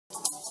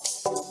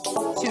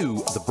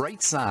to The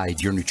Bright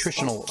Side, your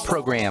nutritional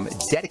program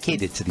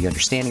dedicated to the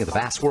understanding of the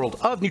vast world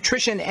of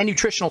nutrition and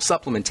nutritional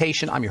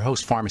supplementation. I'm your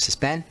host, Pharmacist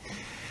Ben,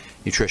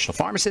 nutritional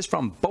pharmacist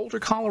from Boulder,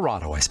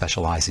 Colorado. I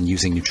specialize in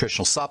using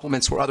nutritional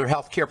supplements where other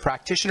healthcare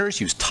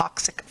practitioners use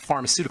toxic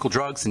pharmaceutical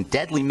drugs and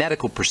deadly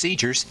medical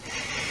procedures.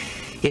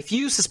 If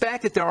you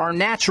suspect that there are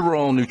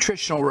natural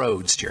nutritional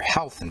roads to your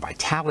health and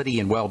vitality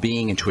and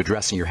well-being and to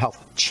addressing your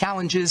health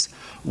challenges,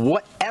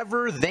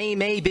 whatever they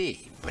may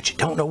be, but you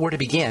don't know where to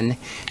begin,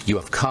 you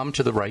have come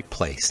to the right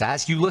place.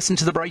 As you listen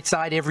to The Bright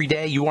Side every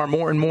day, you are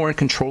more and more in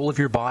control of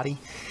your body.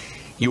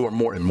 You are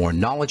more and more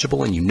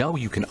knowledgeable, and you know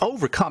you can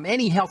overcome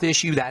any health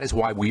issue. That is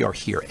why we are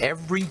here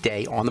every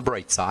day on The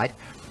Bright Side,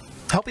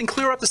 helping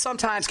clear up the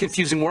sometimes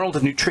confusing world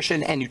of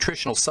nutrition and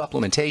nutritional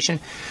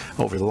supplementation.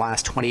 Over the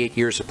last 28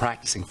 years of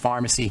practicing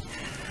pharmacy,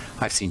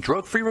 I've seen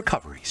drug-free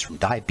recoveries from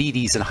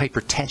diabetes and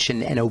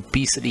hypertension and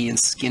obesity and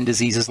skin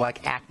diseases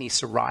like acne,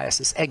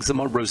 psoriasis,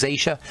 eczema,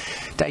 rosacea,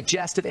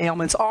 digestive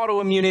ailments,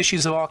 autoimmune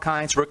issues of all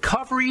kinds,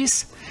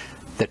 recoveries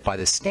that by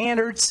the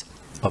standards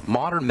of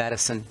modern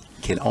medicine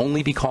can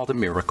only be called a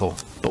miracle,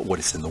 but what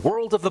is in the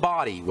world of the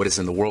body, what is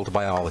in the world of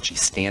biology,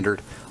 standard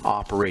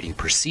operating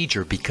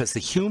procedure, because the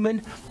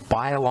human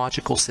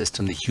biological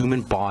system, the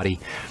human body,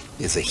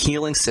 is a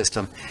healing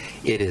system.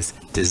 It is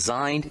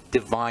designed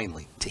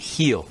divinely to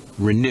heal,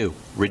 renew,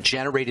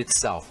 regenerate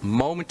itself,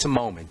 moment to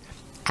moment,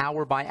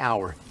 hour by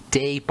hour,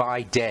 day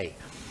by day.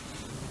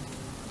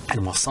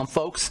 And while some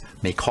folks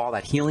may call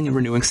that healing and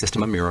renewing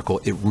system a miracle,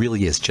 it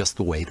really is just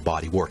the way the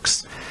body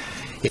works.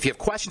 If you have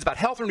questions about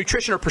health or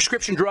nutrition or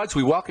prescription drugs,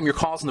 we welcome your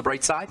calls on The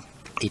Bright Side.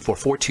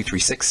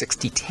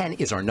 844-236-6010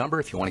 is our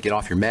number if you want to get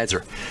off your meds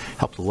or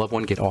help a loved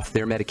one get off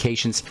their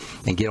medications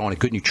and get on a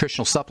good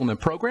nutritional supplement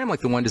program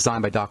like the one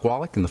designed by Doc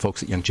Wallach and the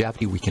folks at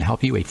Longevity. We can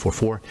help you.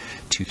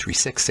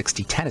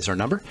 844-236-6010 is our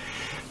number.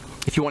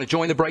 If you want to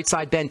join the Bright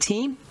Side Ben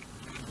team,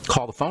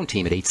 call the phone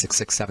team at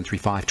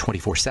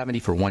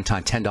 866-735-2470 for a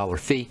one-time $10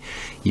 fee.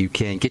 You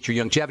can get your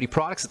Longevity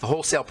products at the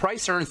wholesale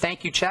price, earn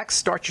thank you checks,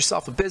 start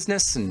yourself a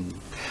business, and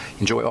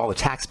enjoy all the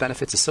tax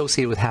benefits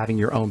associated with having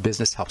your own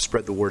business. Help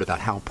spread the word about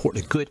how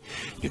important a good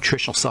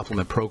nutritional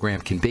supplement program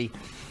can be.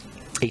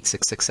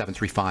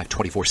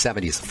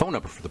 866-735-2470 is the phone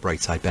number for the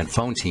Brightside Ben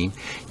phone team.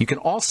 You can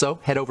also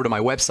head over to my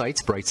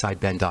websites,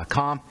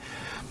 brightsideben.com,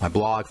 my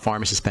blog,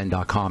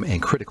 pharmacistben.com,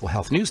 and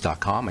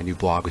criticalhealthnews.com, my new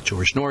blog with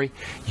George Norrie.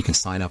 You can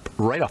sign up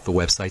right off the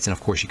websites, and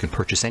of course you can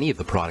purchase any of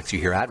the products you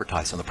hear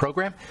advertised on the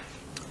program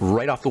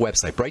right off the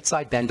website,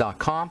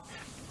 brightsideben.com,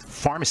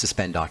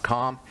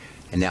 pharmacistben.com,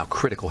 and now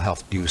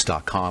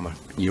criticalhealthnews.com.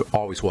 You're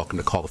always welcome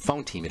to call the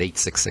phone team at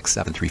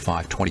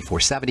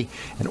 866-735-2470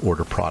 and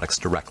order products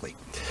directly.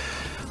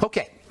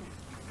 Okay.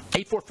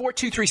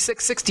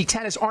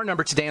 844-236-6010 is our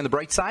number today on The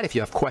Bright Side. If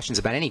you have questions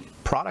about any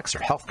products or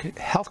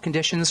health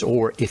conditions,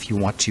 or if you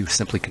want to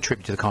simply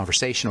contribute to the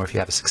conversation, or if you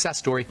have a success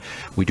story,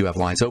 we do have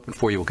lines open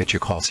for you. We'll get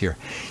your calls here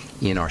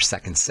in our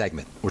second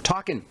segment. We're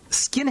talking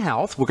skin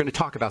health. We're going to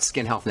talk about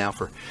skin health now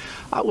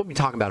we'll be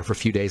talking about it for a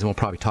few days, and we'll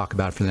probably talk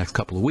about it for the next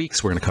couple of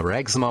weeks. We're going to cover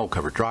eczema, we'll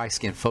cover dry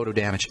skin, photo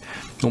damage.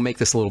 We'll make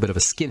this a little bit of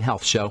a skin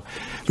health show,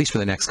 at least for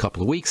the next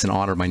couple of weeks, in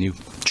honor of my new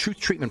Truth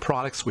Treatment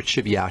products, which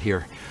should be out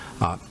here.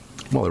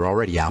 Well, they're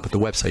already out, but the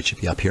website should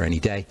be up here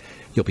any day.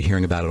 You'll be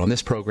hearing about it on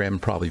this program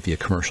and probably via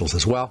commercials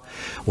as well.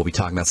 We'll be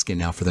talking about skin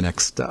now for the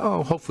next,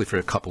 hopefully for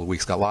a couple of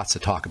weeks. Got lots to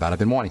talk about. I've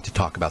been wanting to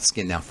talk about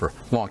skin now for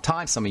a long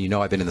time. Some of you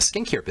know I've been in the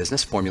skincare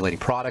business, formulating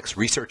products,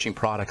 researching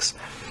products.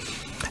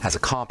 As a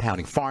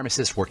compounding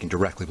pharmacist, working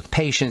directly with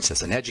patients,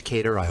 as an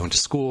educator, I owned a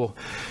school,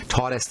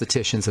 taught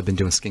estheticians. I've been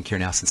doing skincare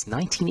now since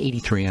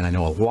 1983, and I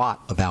know a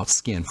lot about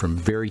skin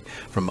from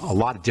a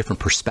lot of different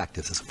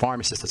perspectives, as a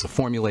pharmacist, as a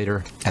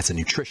formulator, as a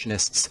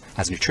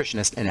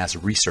nutritionist, and as a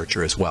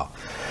researcher as well.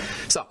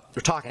 So,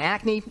 we're talking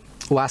acne.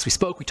 Last we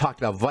spoke, we talked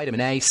about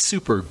vitamin A,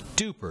 super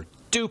duper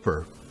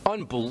duper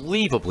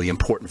unbelievably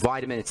important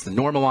vitamin. It's the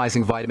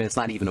normalizing vitamin. It's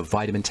not even a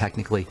vitamin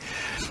technically.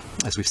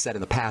 As we've said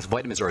in the past,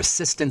 vitamins are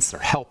assistants, they're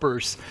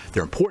helpers,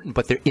 they're important,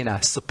 but they're in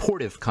a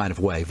supportive kind of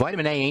way.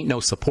 Vitamin A ain't no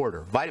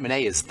supporter. Vitamin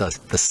A is the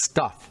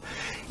stuff.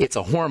 It's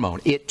a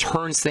hormone. It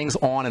turns things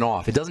on and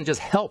off. It doesn't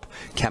just help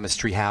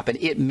chemistry happen,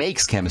 it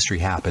makes chemistry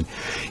happen.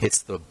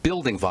 It's the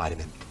building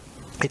vitamin.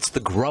 It's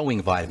the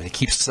growing vitamin. It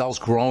keeps cells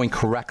growing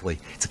correctly.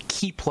 It's a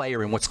key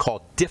player in what's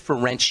called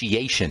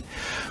differentiation,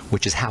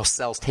 which is how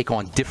cells take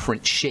on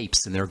different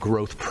shapes in their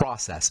growth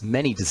process.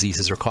 Many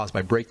diseases are caused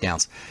by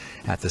breakdowns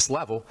at this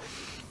level,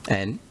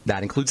 and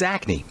that includes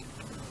acne.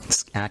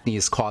 Acne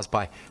is caused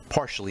by,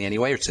 partially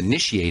anyway, or it's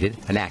initiated,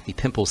 an acne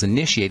pimple is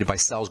initiated by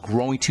cells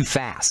growing too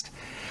fast.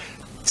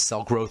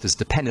 Cell growth is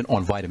dependent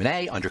on vitamin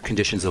A. Under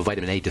conditions of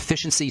vitamin A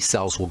deficiency,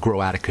 cells will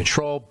grow out of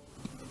control.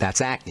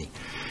 That's acne.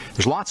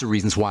 There's lots of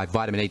reasons why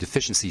vitamin A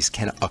deficiencies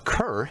can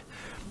occur.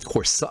 Of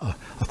course,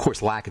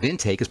 lack of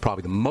intake is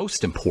probably the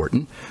most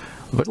important.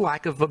 But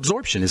lack of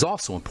absorption is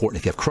also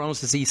important. If you have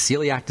Crohn's disease,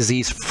 celiac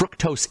disease,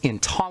 fructose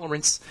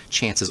intolerance,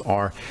 chances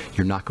are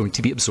you're not going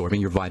to be absorbing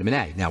your vitamin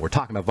A. Now, we're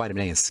talking about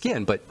vitamin A in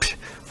skin, but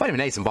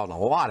vitamin A is involved in a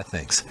lot of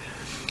things.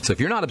 So if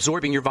you're not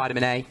absorbing your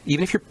vitamin A,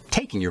 even if you're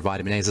taking your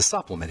vitamin A as a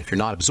supplement, if you're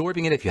not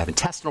absorbing it, if you have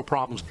intestinal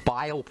problems,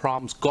 bile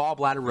problems,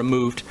 gallbladder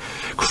removed,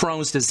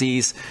 Crohn's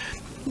disease,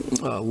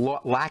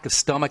 lack of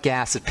stomach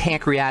acid,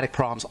 pancreatic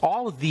problems,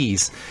 all of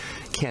these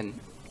can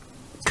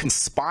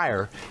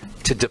conspire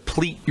to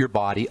deplete your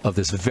body of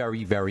this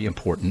very, very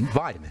important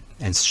vitamin.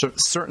 And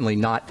certainly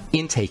not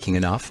intaking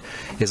enough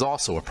is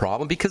also a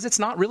problem because it's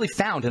not really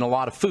found in a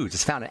lot of foods.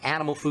 It's found in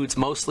animal foods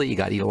mostly. You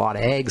got to eat a lot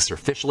of eggs or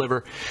fish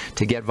liver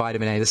to get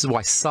vitamin A. This is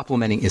why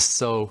supplementing is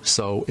so,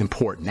 so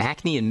important.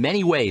 Acne in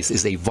many ways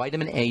is a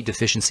vitamin A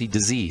deficiency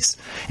disease.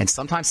 And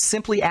sometimes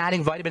simply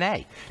adding vitamin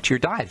A to your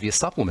diet via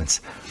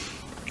supplements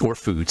or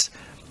foods,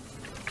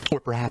 or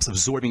perhaps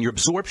absorbing your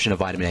absorption of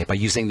vitamin A by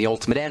using the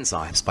ultimate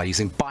enzymes, by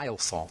using bile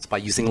salts, by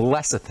using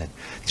lecithin.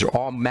 These are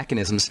all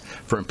mechanisms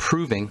for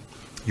improving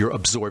your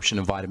absorption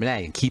of vitamin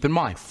A. And keep in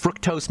mind,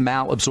 fructose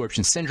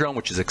malabsorption syndrome,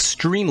 which is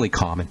extremely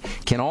common,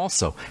 can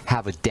also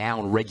have a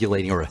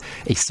down-regulating or a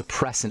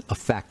suppressant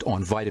effect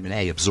on vitamin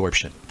A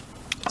absorption.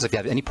 So if you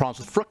have any problems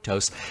with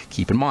fructose,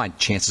 keep in mind,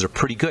 chances are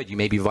pretty good you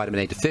may be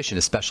vitamin A deficient,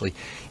 especially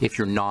if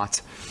you're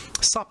not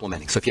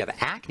supplementing. So if you have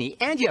acne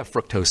and you have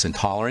fructose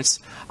intolerance,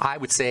 I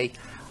would say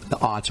the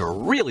odds are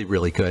really,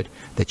 really good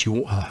that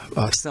you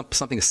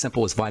something as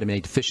simple as vitamin A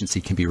deficiency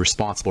can be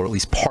responsible, or at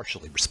least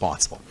partially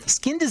responsible.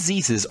 Skin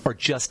diseases are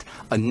just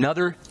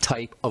another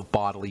type of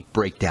bodily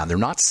breakdown. They're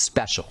not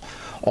special.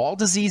 All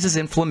disease is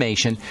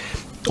inflammation.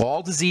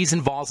 All disease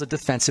involves a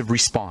defensive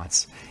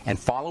response. And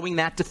following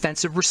that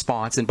defensive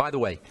response, and by the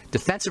way,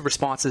 defensive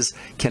responses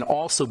can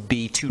also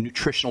be to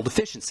nutritional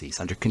deficiencies.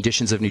 Under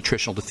conditions of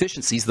nutritional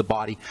deficiencies, the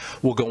body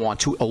will go on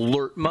to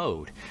alert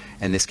mode.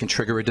 And this can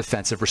trigger a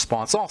defensive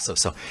response also.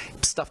 So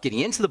stuff getting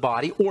into the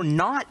body or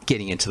not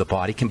getting into the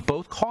body can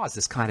both cause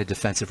this kind of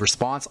defensive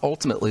response,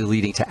 ultimately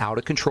leading to out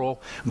of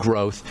control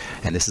growth.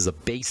 And this is a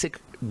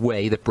basic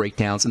way that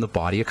breakdowns in the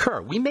body occur.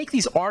 We make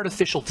these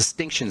artificial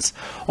distinctions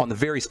on the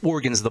various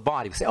organs of the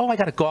body. We say, oh, I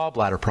got a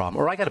gallbladder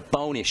problem, or I got a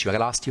bone issue, I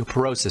got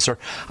osteoporosis, or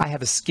I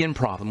have a skin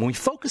problem. When we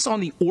focus on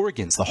the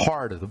organs, the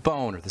heart or the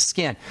bone or the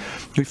skin,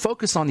 we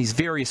focus on these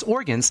various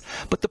organs,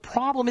 but the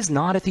problem is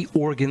not at the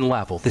organ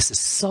level. This is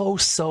so,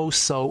 so,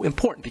 so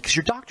important because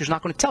your doctor's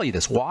not going to tell you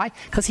this. Why?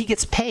 Because he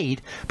gets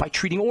paid by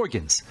treating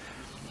organs.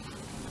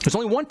 There's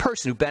only one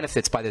person who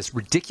benefits by this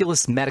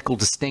ridiculous medical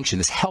distinction,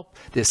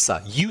 this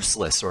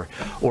useless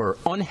or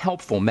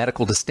unhelpful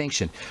medical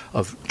distinction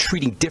of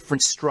treating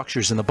different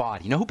structures in the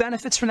body. You know who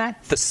benefits from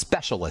that? The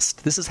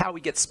specialist. This is how we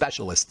get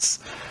specialists.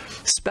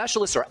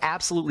 Specialists are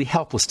absolutely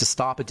helpless to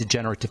stop a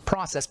degenerative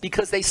process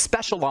because they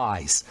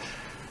specialize.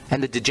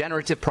 And the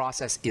degenerative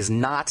process is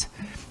not...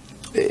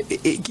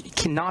 It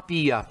cannot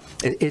be,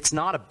 it's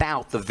not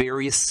about the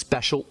various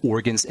special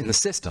organs in the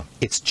system.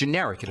 It's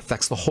generic. It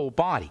affects the whole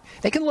body.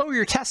 They can lower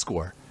your test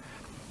score.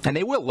 And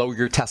they will lower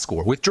your test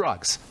score with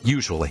drugs,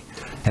 usually.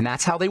 And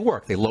that's how they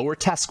work. They lower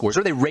test scores,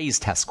 or they raise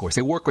test scores.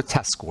 They work with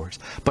test scores.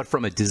 But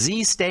from a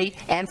disease state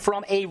and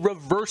from a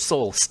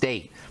reversal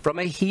state, from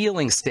a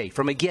healing state,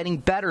 from a getting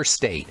better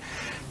state,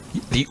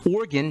 the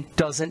organ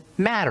doesn't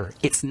matter.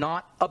 It's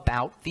not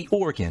about the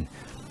organ.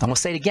 I'm going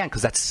to say it again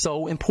because that's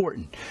so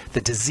important.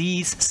 The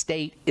disease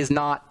state is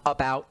not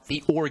about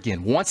the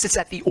organ. Once it's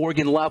at the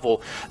organ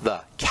level,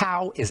 the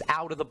cow is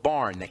out of the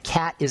barn. The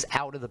cat is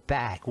out of the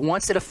bag.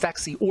 Once it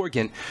affects the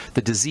organ,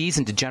 the disease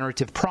and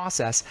degenerative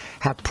process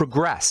have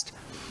progressed.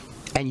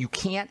 And you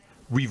can't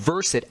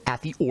reverse it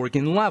at the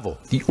organ level.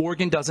 The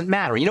organ doesn't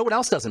matter. You know what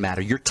else doesn't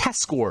matter? Your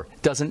test score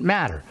doesn't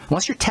matter.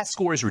 Unless your test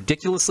score is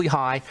ridiculously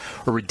high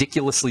or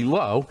ridiculously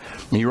low,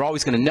 and you're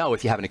always going to know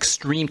if you have an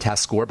extreme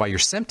test score by your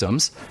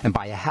symptoms and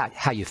by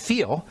how you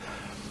feel,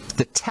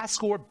 the test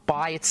score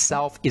by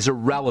itself is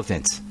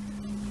irrelevant.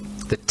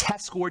 The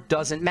test score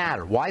doesn't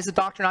matter. Why is the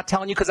doctor not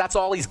telling you? Because that's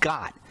all he's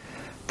got.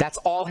 That's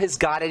all he's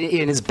got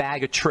in his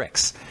bag of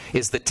tricks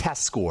is the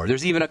test score.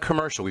 There's even a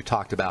commercial we've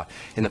talked about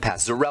in the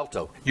past.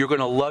 Xarelto, you're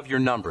going to love your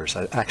numbers.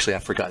 Actually, I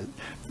forgot.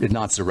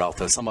 Not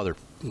Xarelto, some other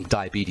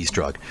diabetes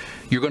drug.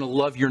 You're going to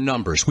love your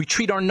numbers. We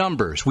treat our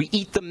numbers. We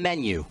eat the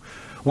menu.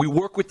 We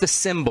work with the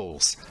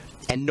symbols.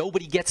 And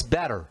nobody gets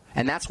better.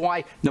 And that's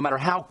why no matter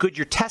how good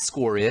your test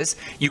score is,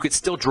 you could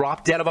still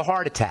drop dead of a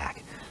heart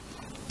attack.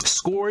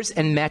 Scores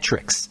and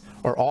metrics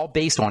are all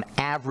based on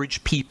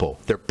average people.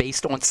 They're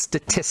based on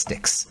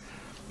statistics.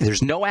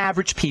 There's no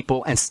average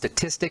people, and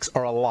statistics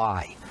are a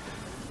lie.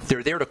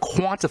 They're there to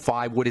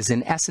quantify what is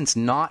in essence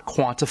not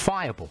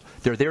quantifiable.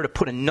 They're there to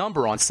put a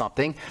number on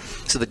something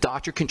so the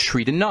doctor can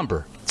treat a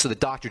number. So the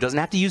doctor doesn't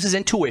have to use his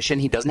intuition.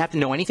 He doesn't have to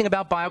know anything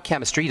about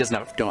biochemistry. He doesn't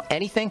have to know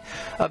anything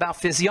about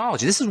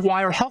physiology. This is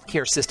why our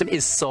healthcare system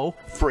is so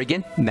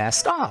friggin'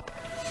 messed up.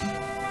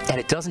 And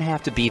it doesn't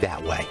have to be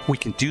that way. We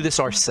can do this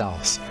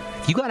ourselves.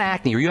 If you got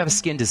acne or you have a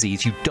skin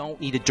disease, you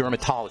don't need a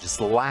dermatologist. It's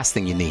the last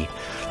thing you need.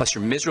 Unless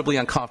you're miserably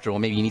uncomfortable,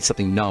 maybe you need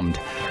something numbed.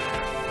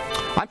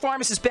 I'm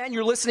Pharmacist Ben.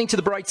 You're listening to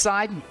The Bright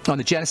Side on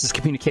the Genesis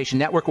Communication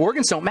Network.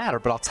 Organs don't matter,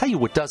 but I'll tell you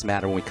what does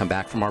matter when we come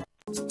back from our...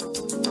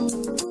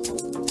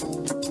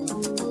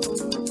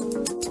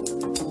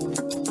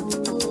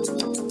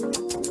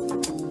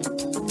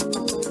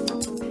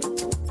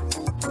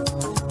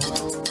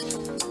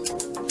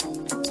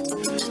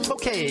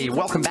 Okay,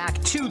 welcome back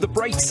to The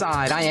Bright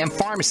Side. I am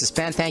Pharmacist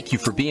Ben. Thank you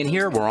for being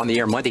here. We're on the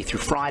air Monday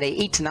through Friday,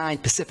 8 to 9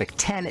 Pacific,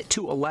 10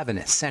 to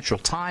 11 Central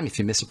Time. If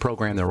you miss a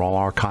program, they're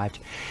all archived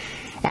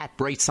at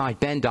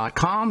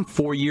brightsideben.com.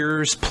 4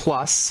 years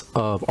plus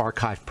of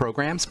archived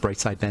programs,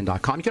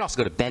 brightsideben.com. You can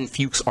also go to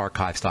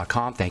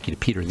benfuchsarchives.com. Thank you to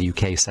Peter in the UK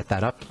who set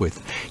that up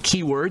with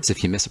keywords.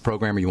 If you miss a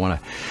program or you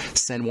want to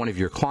send one of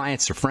your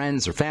clients or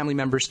friends or family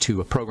members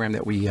to a program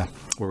that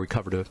where we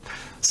covered a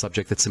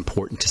subject that's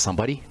important to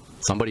somebody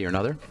or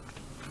another,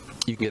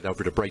 you can get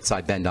over to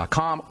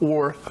brightsideben.com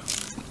or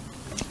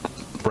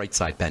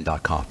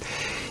brightsideben.com.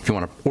 If you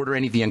want to order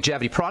any of the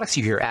longevity products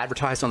you hear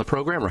advertised on the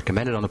program,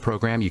 recommended on the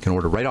program, you can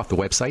order right off the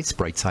websites,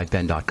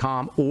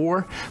 brightsideben.com,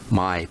 or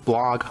my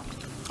blog,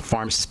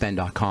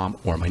 pharmacistben.com,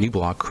 or my new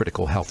blog,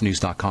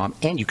 criticalhealthnews.com.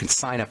 And you can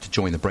sign up to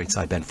join the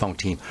Brightside Ben phone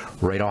team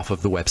right off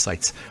of the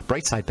websites,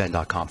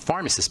 brightsideben.com,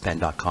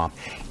 pharmacistben.com,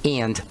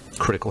 and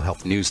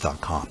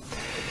criticalhealthnews.com.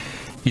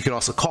 You can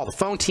also call the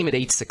phone team at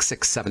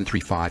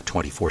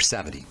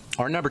 866-735-2470.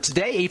 Our number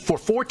today,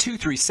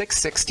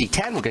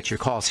 844-236-6010. We'll get your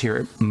calls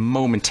here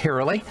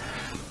momentarily.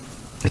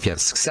 If you have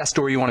a success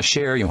story you want to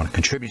share, you want to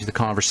contribute to the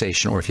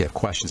conversation, or if you have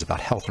questions about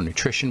health or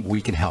nutrition,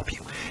 we can help you.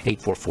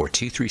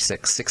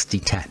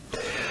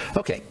 844-236-6010.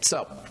 Okay,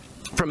 so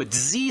from a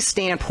disease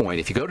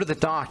standpoint, if you go to the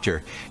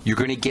doctor, you're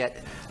going to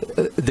get,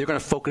 they're going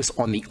to focus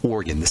on the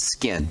organ, the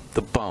skin,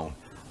 the bone,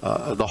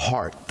 the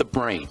heart, the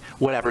brain,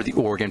 whatever the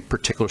organ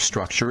particular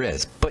structure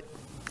is. But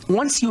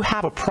once you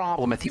have a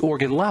problem at the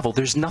organ level,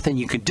 there's nothing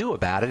you can do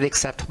about it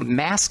except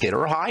mask it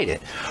or hide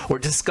it or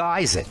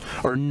disguise it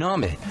or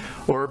numb it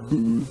or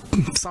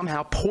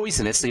somehow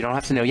poison it so you don't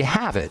have to know you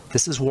have it.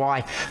 This is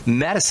why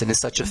medicine is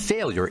such a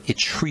failure. It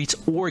treats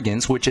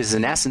organs, which is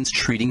in essence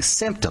treating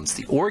symptoms.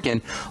 The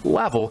organ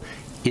level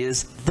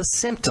is the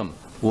symptom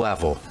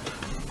level.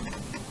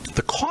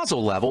 The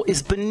causal level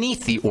is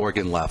beneath the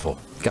organ level.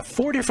 You've got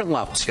 4 different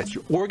levels. You've got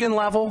your organ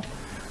level.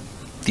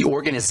 The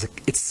organ is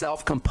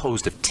itself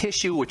composed of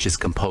tissue, which is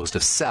composed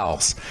of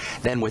cells.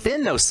 Then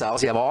within those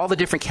cells, you have all the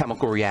different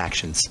chemical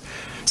reactions.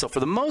 So for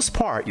the most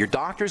part, your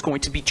doctor is going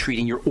to be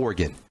treating your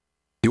organ.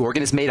 The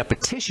organ is made up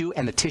of tissue,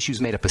 and the tissue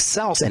is made up of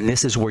cells, and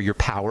this is where your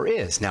power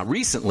is. Now,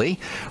 recently,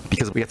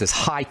 because we have this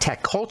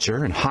high-tech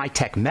culture and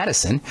high-tech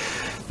medicine,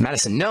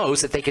 medicine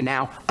knows that they can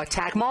now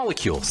attack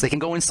molecules. They can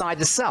go inside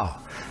the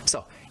cell.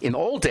 So in the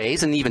old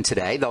days, and even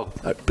today,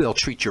 they'll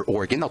treat your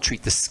organ, they'll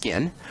treat the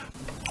skin,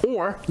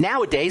 or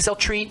nowadays they'll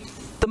treat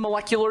the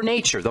molecular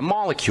nature, the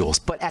molecules.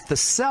 But at the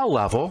cell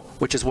level,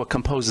 which is what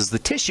composes the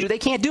tissue, they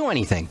can't do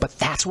anything. But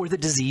that's where the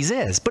disease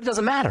is. But it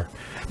doesn't matter,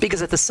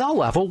 because at the cell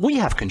level, we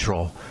have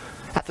control.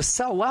 At the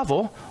cell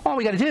level, all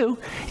we got to do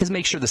is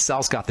make sure the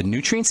cell's got the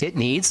nutrients it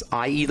needs,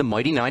 i.e. the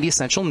mighty 90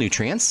 essential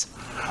nutrients.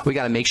 We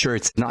got to make sure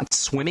it's not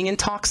swimming in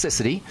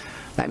toxicity.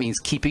 That means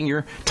keeping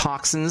your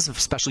toxins,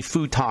 especially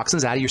food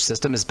toxins, out of your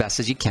system as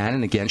best as you can.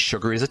 And again,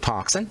 sugar is a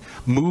toxin.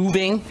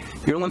 Moving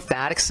your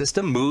lymphatic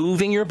system,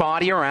 moving your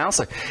body around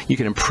so you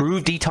can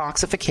improve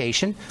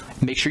detoxification.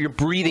 Make sure you're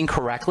breathing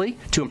correctly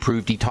to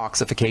improve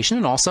detoxification,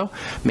 and also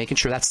making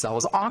sure that cell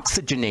is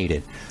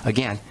oxygenated.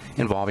 Again,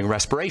 involving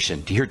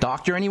respiration. Do you hear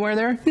doctor anywhere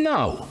there?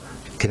 No.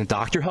 Can a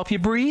doctor help you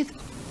breathe?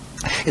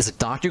 Is a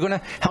doctor going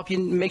to help you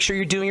make sure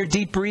you're doing your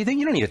deep breathing?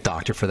 You don't need a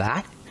doctor for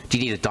that. Do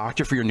you need a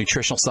doctor for your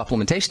nutritional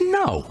supplementation?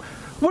 No.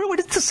 What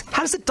is this?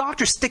 How does the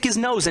doctor stick his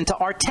nose into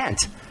our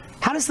tent?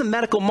 How does the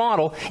medical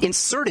model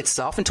insert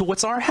itself into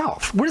what's our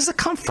health? Where does it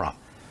come from?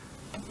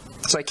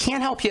 So I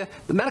can't help you.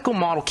 The medical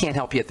model can't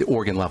help you at the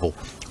organ level.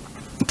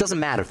 It doesn't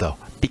matter, though,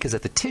 because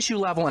at the tissue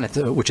level, and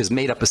which is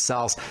made up of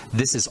cells,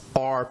 this is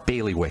our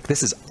bailiwick.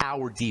 This is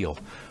our deal.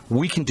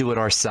 We can do it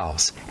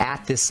ourselves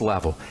at this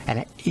level.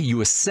 And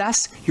you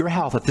assess your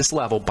health at this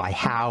level by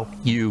how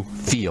you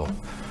feel.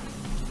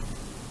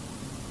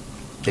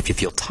 If you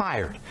feel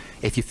tired,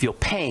 if you feel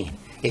pain,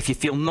 if you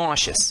feel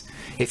nauseous,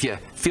 if you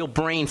feel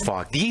brain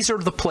fog, these are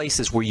the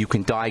places where you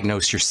can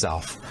diagnose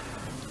yourself.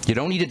 You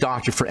don't need a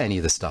doctor for any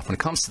of this stuff. When it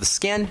comes to the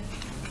skin,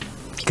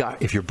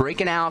 if you're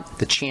breaking out,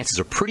 the chances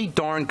are pretty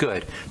darn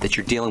good that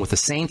you're dealing with the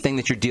same thing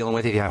that you're dealing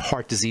with if you have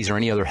heart disease or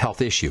any other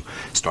health issue.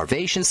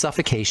 Starvation,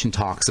 suffocation,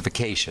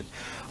 toxification.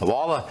 Of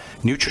all the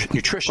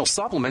nutritional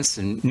supplements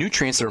and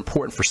nutrients that are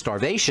important for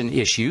starvation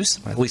issues,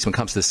 at least when it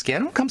comes to the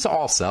skin, when it comes to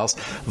all cells,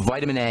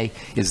 vitamin A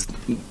is,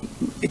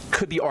 it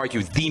could be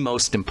argued, the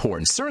most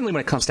important. Certainly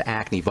when it comes to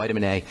acne,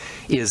 vitamin A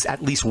is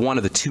at least one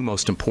of the 2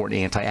 most important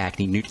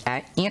anti-acne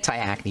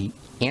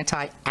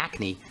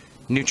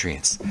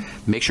nutrients.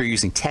 Make sure you're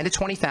using 10 to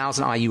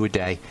 20,000 IU a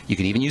day. You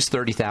can even use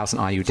 30,000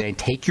 IU a day. And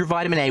take your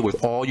vitamin A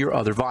with all your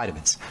other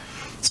vitamins,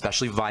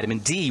 especially vitamin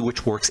D,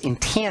 which works in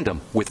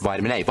tandem with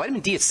vitamin A. Vitamin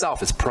D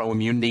itself is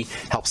pro-immunity,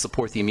 helps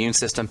support the immune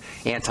system,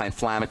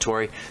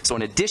 anti-inflammatory. So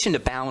in addition to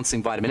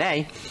balancing vitamin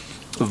A,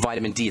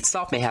 Vitamin D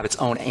itself may have its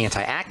own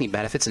anti-acne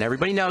benefits, and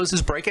everybody knows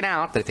who's breaking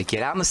out that if they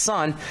get out in the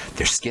sun,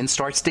 their skin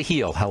starts to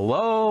heal.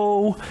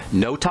 Hello?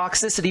 No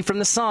toxicity from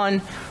the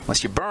sun,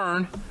 unless you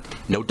burn.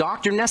 No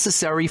doctor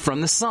necessary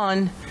from the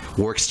sun.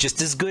 Works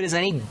just as good as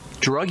any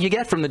drug you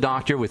get from the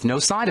doctor with no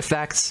side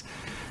effects.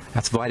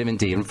 That's vitamin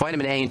D. And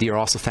vitamin A and D are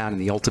also found in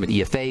the ultimate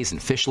EFAs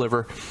and fish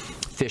liver.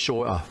 Fish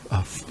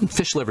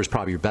liver is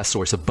probably your best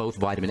source of both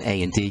vitamin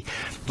A and D.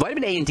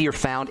 Vitamin A and D are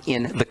found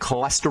in the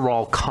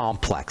cholesterol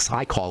complex.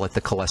 I call it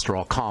the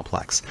cholesterol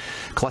complex.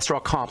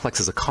 Cholesterol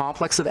complex is a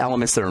complex of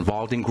elements that are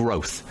involved in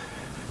growth.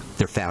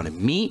 They're found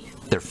in meat,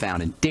 they're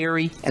found in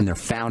dairy, and they're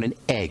found in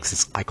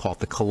eggs. I call it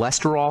the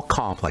cholesterol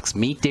complex.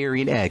 Meat,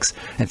 dairy, and eggs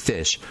and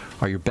fish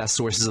are your best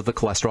sources of the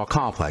cholesterol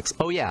complex.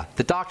 Oh yeah,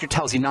 the doctor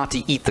tells you not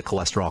to eat the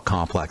cholesterol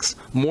complex.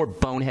 More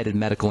boneheaded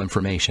medical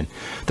information.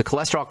 The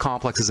cholesterol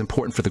complex is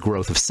important for the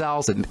growth of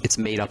cells. It's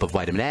made up of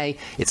vitamin A,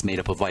 it's made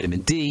up of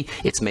vitamin D,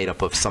 it's made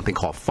up of something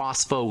called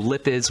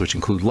phospholipids, which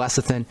include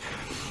lecithin.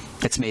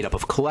 It's made up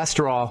of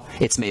cholesterol.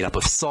 It's made up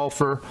of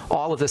sulfur.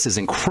 All of this is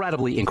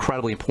incredibly,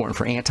 incredibly important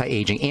for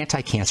anti-aging,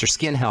 anti-cancer,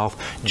 skin health,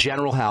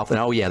 general health. And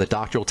oh yeah, the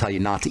doctor will tell you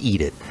not to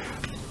eat it.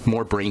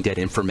 More brain-dead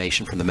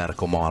information from the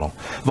medical model.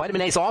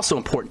 Vitamin A is also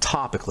important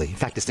topically. In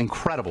fact, it's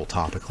incredible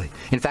topically.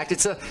 In fact,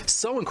 it's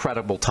so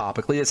incredible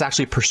topically, it's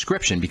actually a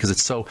prescription because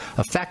it's so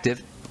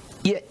effective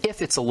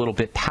if it's a little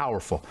bit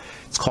powerful.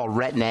 It's called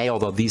Retin A,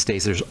 although these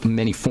days there's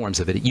many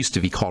forms of it. It used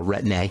to be called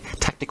Retin A.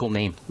 Technical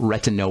name,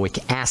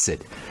 retinoic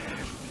acid.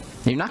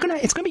 It's going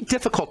to be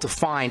difficult to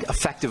find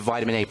effective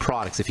vitamin A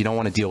products if you don't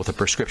want to deal with a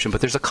prescription, but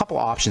there's a couple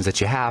options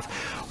that you have.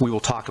 We will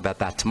talk about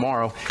that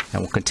tomorrow,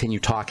 and we'll continue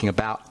talking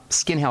about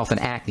skin health and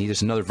acne.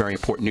 There's another very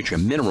important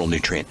nutrient, mineral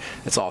nutrient,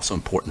 that's also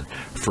important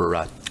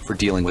for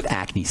dealing with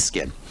acne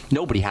skin.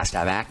 Nobody has to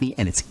have acne,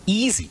 and it's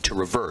easy to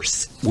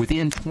reverse.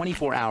 Within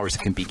 24 hours, it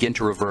can begin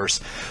to reverse.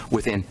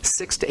 Within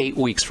 6 to 8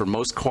 weeks for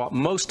most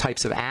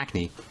types of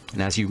acne,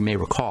 and as you may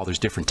recall, there's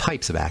different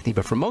types of acne,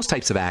 but for most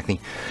types of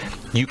acne,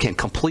 you can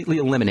completely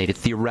eliminate it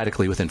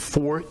theoretically within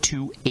 4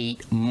 to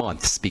 8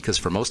 months, because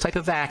for most type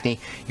of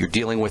acne, you're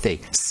dealing with a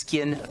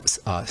skin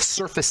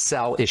surface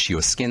cell issue,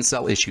 a skin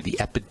cell issue, the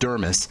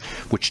epidermis,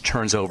 which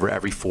turns over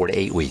every 4 to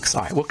 8 weeks.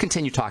 All right, we'll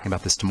continue talking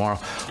about this tomorrow.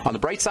 On the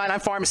bright side, I'm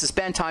pharmacist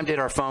Ben. Time to hit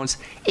our phones.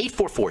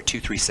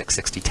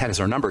 844-236-6010 is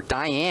our number.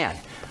 Diane,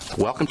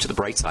 welcome to the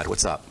bright side.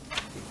 What's up?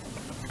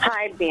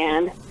 Hi,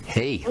 Ben.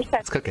 Hey,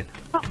 what's cooking?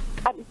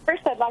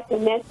 First, I'd like to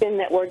mention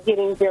that we're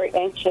getting very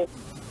anxious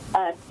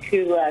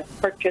to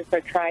purchase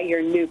or try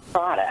your new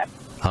product.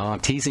 Oh, I'm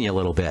teasing you a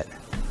little bit.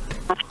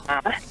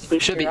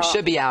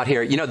 Should be out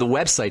here. You know, the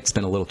website's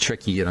been a little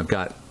tricky, and I've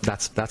got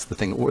that's the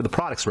thing. The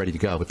product's ready to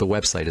go, but the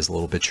website is a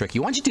little bit tricky.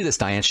 Why don't you do this,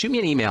 Diane? Shoot me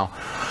an email,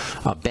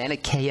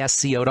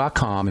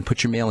 ben@ksco.com, and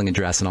put your mailing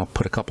address, and I'll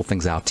put a couple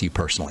things out to you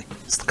personally.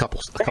 Just a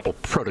couple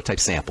prototype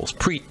samples,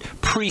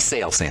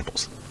 pre-sale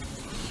samples.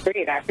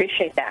 Great, I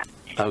appreciate that.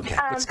 Okay,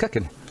 what's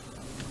cooking?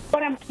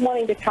 What I'm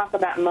wanting to talk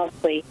about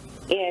mostly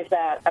is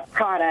a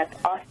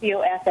product,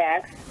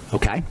 OsteoFX.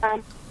 Okay.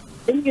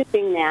 Been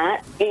using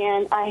that,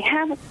 and I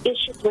have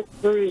issues with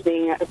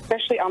bruising,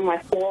 especially on my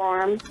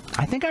forearm.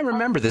 I think I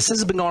remember this. This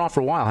has been going on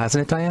for a while,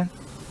 hasn't it, Diane?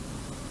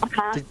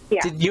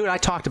 Yeah. Did you and I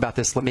talked about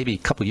this maybe a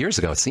couple years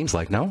ago, it seems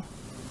like, no?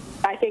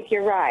 I think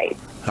you're right.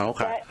 Oh,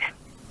 okay. But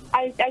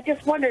I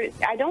just wondered,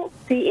 I don't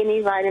see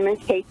any vitamin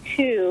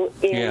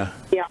K2 in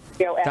the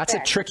OsteoFX. That's a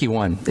tricky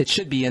one. It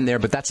should be in there,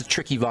 but that's a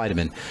tricky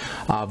vitamin.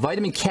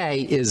 Vitamin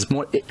K is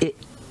more...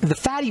 The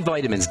fatty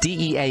vitamins, D,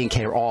 E, A, and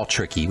K, are all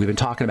tricky. We've been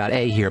talking about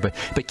A here, but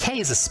K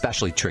is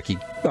especially tricky.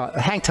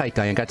 Hang tight,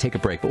 Diane. Got to take a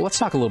break. But let's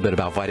talk a little bit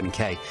about vitamin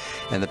K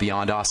and the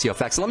Beyond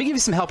OsteoFX. Let me give you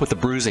some help with the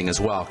bruising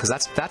as well, because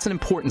that's an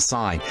important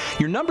sign.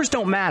 Your numbers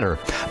don't matter,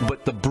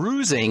 but the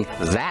bruising,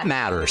 that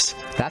matters.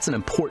 That's an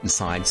important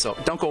sign. So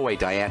don't go away,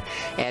 Diane.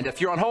 And if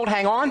you're on hold,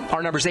 hang on.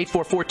 Our number is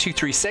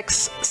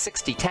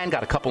 844-236-6010.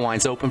 Got a couple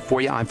lines open for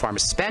you. I'm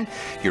Pharmacist Ben.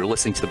 You're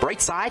listening to The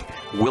Bright Side.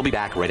 We'll be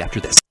back right after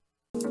this.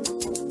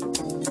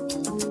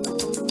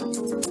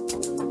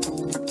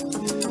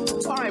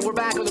 All right, we're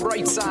back on the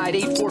bright side.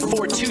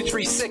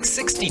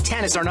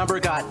 844-236-6010 is our number.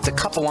 Got a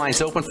couple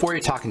lines open for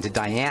you. Talking to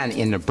Diane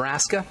in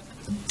Nebraska.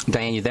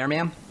 Diane, you there,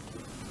 ma'am?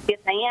 Yes,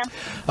 I am.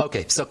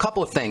 Okay, so a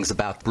couple of things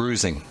about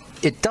bruising.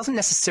 It doesn't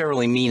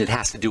necessarily mean it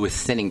has to do with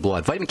thinning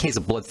blood. Vitamin K is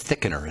a blood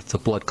thickener. It's a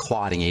blood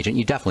clotting agent.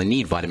 You definitely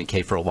need vitamin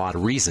K for a lot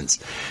of reasons.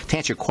 To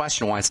answer your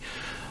question why it's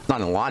not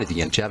in a lot of the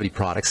longevity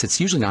products, it's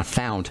usually not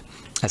found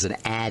as an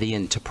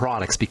add-in to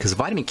products because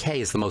vitamin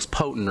K is the most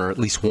potent, or at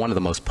least one of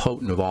the most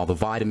potent of all the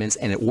vitamins,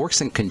 and it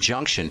works in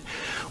conjunction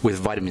with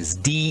vitamins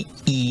D,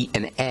 E,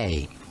 and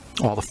A.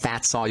 All the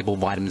fat-soluble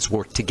vitamins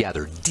work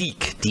together.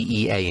 DEAK,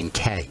 D-E-A, and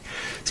K.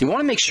 So you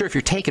want to make sure if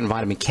you're taking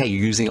vitamin K,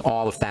 you're using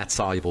all the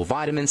fat-soluble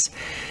vitamins.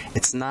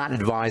 It's not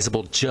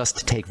advisable just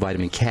to take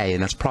vitamin K,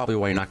 and that's probably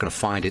why you're not going to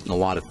find it in a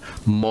lot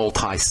of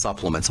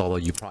multi-supplements, although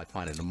you probably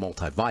find it in a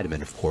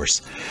multivitamin, of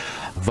course.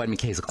 Vitamin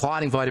K is a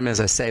clotting vitamin, as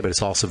I say, but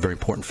it's also very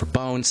important for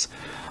bones.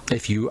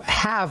 If you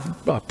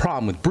have a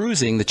problem with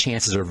bruising, the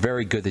chances are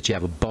very good that you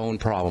have a bone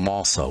problem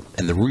also.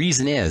 And the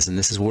reason is, and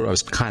this is what I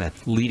was kind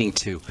of leading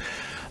to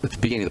at the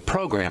beginning of the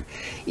program,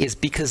 is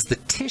because the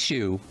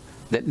tissue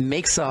that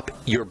makes up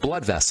your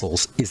blood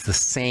vessels is the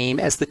same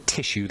as the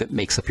tissue that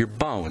makes up your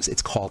bones.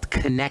 It's called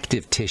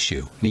connective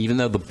tissue. And even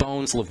though the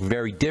bones look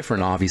very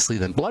different, obviously,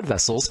 than blood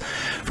vessels,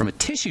 from a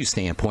tissue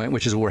standpoint,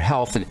 which is where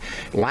health and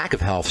lack of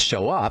health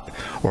show up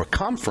or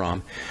come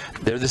from,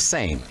 they're the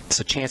same.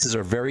 So chances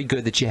are very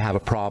good that you have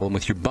a problem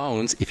with your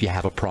bones if you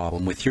have a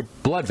problem with your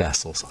blood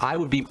vessels. I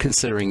would be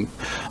considering,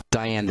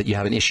 Diane, that you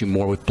have an issue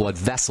more with blood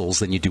vessels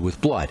than you do with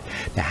blood.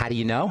 Now, how do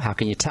you know? How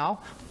can you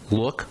tell?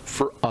 Look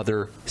for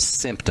other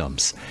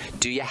symptoms.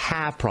 Do you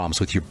have problems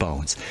with your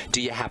bones? Do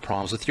you have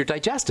problems with your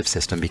digestive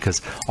system? Because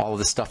all of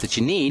the stuff that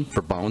you need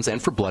for bones and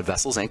for blood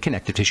vessels and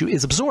connective tissue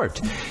is absorbed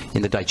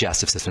in the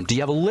digestive system. Do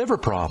you have a liver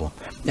problem?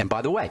 And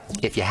by the way,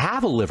 if you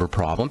have a liver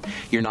problem,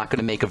 you're not going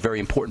to make a very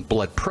important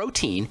blood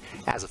protein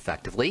as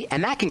effectively,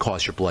 and that can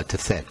cause your blood to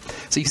thin.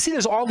 So you see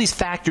there's all these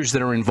factors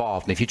that are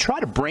involved, and if you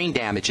try to brain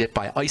damage it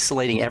by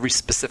isolating every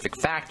specific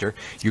factor,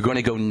 you're going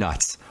to go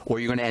nuts, or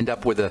you're going to end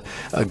up with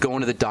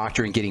going to the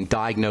doctor and getting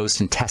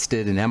diagnosed and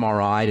tested and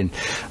MRI'd and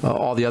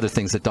all the other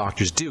things that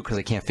doctors do because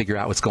they can't figure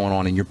out what's going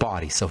on in your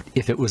body. So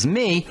if it was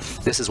me,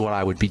 this is what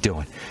I would be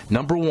doing.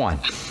 Number one,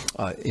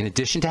 in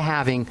addition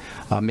to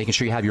making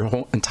sure you have your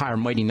whole entire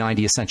Mighty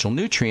 90 essential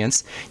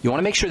nutrients, you want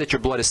to make sure that your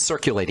blood is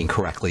circulating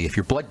correctly. If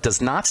your blood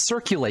does not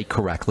circulate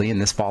correctly,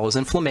 and this follows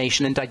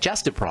inflammation and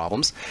digestive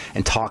problems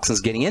and toxins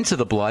getting into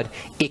the blood,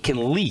 it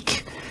can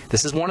leak.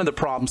 This is one of the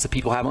problems that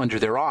people have under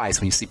their eyes.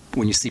 When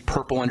you see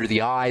purple under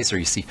the eyes, or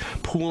you see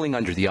pooling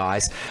under the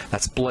eyes,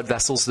 that's blood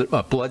vessels,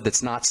 blood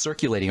that's not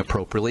circulating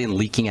appropriately and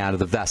leaking out of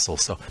the vessel.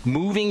 So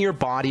moving your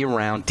body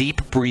around,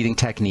 deep breathing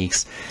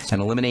techniques,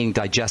 and eliminating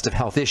digestive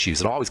health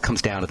issues. It always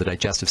comes down to the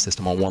digestive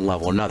system on one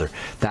level or another.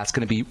 That's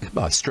going to be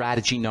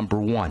strategy number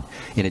one,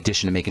 in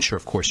addition to making sure,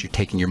 of course, you're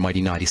taking your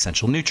Mighty 90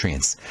 essential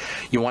nutrients.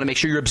 You want to make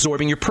sure you're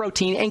absorbing your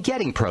protein and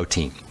getting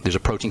protein. There's a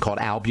protein called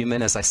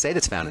albumin, as I say,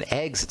 that's found in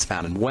eggs. It's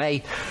found in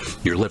whey.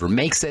 Your liver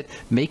makes it.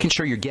 Making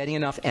sure you're getting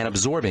enough and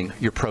absorbing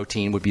your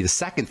protein would be the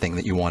second thing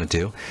that you want to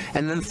do.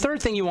 And then the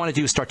third thing you want to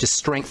do is start to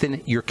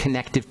strengthen your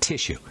connective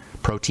tissue.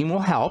 Protein will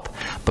help,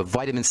 but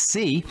vitamin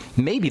C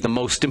may be the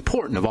most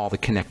important of all the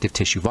connective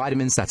tissue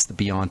vitamins. That's the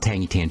Beyond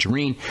Tangy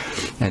Tangerine,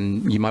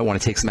 and you might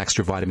want to take some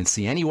extra vitamin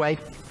C anyway.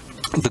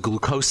 The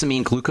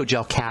glucosamine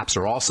glucogel caps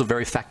are also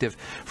very effective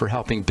for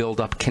helping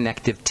build up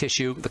connective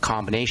tissue. The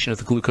combination of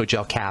the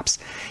glucogel caps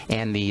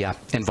and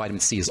vitamin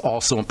C is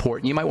also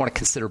important. You might want to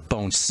consider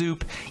bone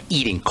soup,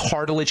 eating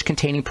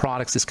cartilage-containing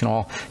products. This can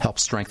all help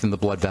strengthen the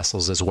blood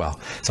vessels as well.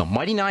 So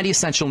Mighty 90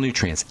 essential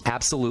nutrients,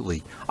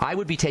 absolutely. I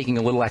would be taking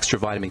a little extra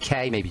vitamin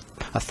K, maybe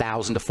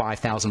 1,000 to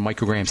 5,000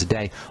 micrograms a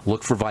day.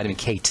 Look for vitamin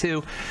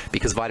K2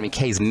 because vitamin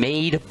K is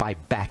made by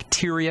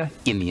bacteria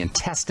in the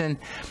intestine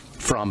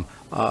from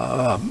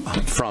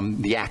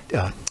the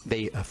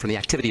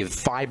activity of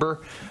fiber.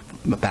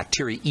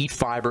 Bacteria eat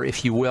fiber,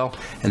 if you will,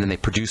 and then they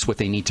produce what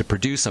they need to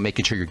produce. So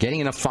making sure you're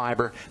getting enough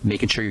fiber,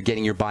 making sure you're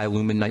getting your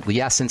biolumin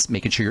nightly essence,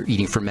 making sure you're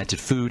eating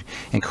fermented food,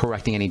 and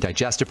correcting any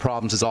digestive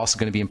problems is also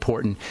going to be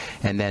important.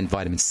 And then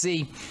vitamin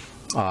C.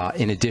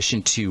 In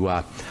addition to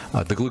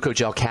the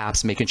glucogel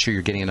caps, making sure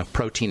you're getting enough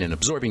protein and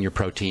absorbing your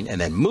protein,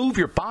 and then move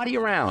your body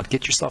around.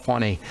 Get yourself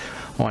on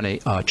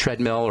a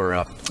treadmill or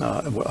a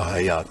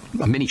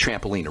mini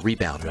trampoline, a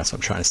rebounder, that's what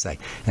I'm trying to say,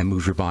 and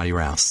move your body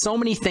around. So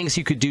many things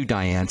you could do,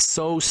 Diane.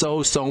 So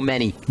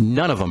many.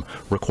 None of them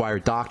require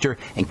a doctor,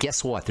 and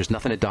guess what? There's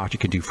nothing a doctor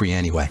can do for you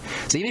anyway.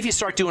 So even if you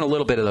start doing a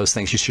little bit of those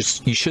things,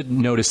 you should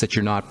notice that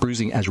you're not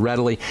bruising as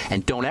readily,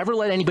 and don't ever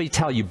let anybody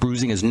tell you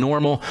bruising is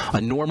normal,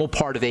 a normal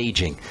part of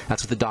aging.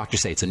 That's what the doctors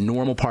say. It's a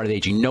normal part of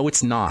aging. No,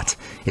 it's not.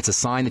 It's a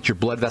sign that your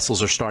blood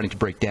vessels are starting to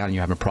break down and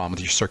you're having a problem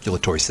with your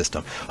circulatory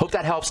system. Hope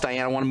that helps,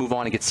 Diane. I want to move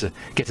on and get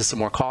to some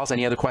more calls.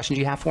 Any other questions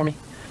you have for me?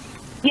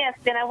 Yes,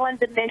 and I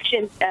wanted to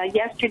mention,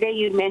 yesterday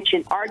you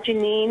mentioned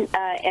arginine,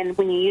 and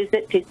when you use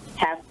it to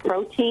have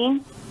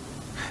protein.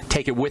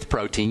 Take it with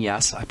protein,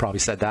 yes. I probably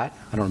said that.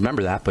 I don't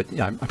remember that, but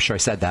I'm sure I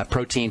said that.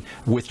 Protein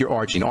with your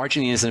arginine.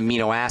 Arginine is an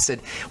amino acid.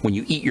 When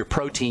you eat your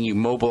protein, you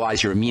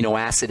mobilize your amino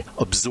acid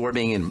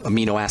absorbing and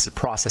amino acid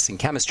processing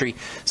chemistry.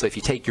 So if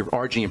you take your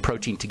arginine and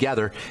protein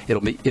together,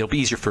 it'll be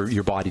easier for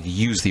your body to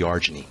use the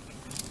arginine.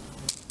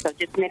 So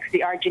just mix the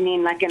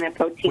arginine like in a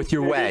protein with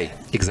your smoothie. Whey,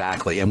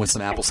 exactly, and with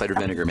some apple cider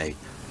vinegar maybe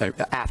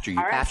after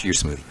your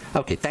smoothie.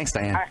 Okay, thanks,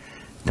 Diane. All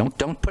right.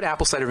 Don't put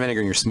apple cider vinegar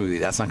in your smoothie.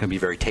 That's not going to be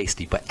very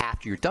tasty. But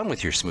after you're done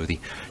with your smoothie,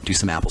 do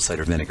some apple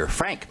cider vinegar.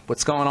 Frank,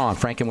 what's going on?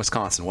 Frank in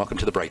Wisconsin. Welcome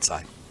to the bright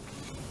side.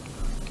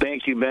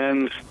 Thank you,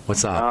 Ben.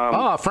 What's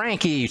up?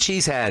 Frankie,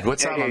 cheesehead.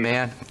 What's up, my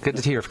man? Good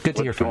to hear. Good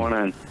to hear from you. What's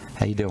going on?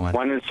 How you doing?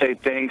 Wanted to say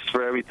thanks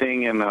for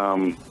everything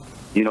and,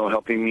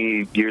 helping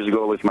me years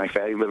ago with my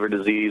fatty liver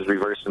disease,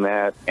 reversing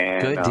that,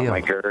 and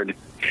my GERD.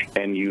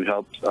 And you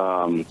helped.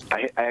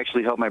 I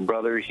actually helped my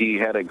brother. He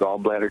had a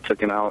gallbladder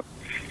taken out,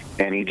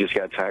 and he just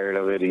got tired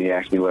of it, and he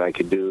asked me what I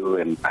could do,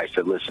 and I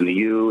said, listen to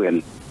you,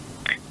 and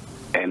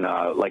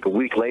like a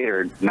week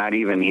later, not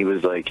even, he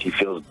was like, he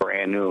feels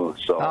brand new.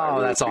 So I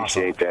really that's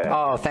appreciate awesome. that.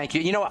 Oh, thank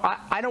you.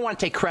 I don't want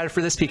to take credit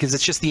for this because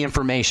it's just the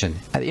information.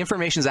 The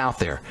information's out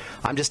there.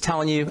 I'm just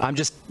telling you, I'm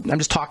just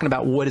talking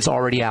about what is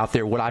already out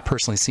there, what I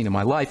personally seen in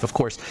my life, of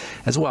course,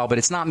 as well. But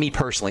it's not me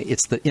personally.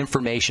 It's the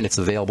information. It's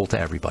available to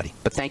everybody.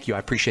 But thank you. I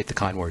appreciate the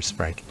kind words,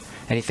 Frank.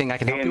 Anything I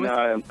can help you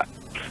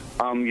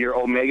with? Your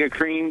Omega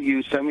cream,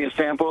 you sent me a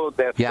sample.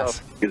 That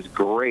stuff is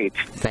great.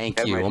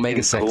 Thank you.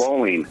 Omega 6.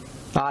 Glowing.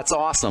 It's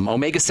awesome.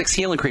 Omega-6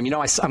 healing cream. I'm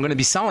going to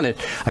be selling it.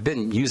 I've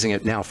been using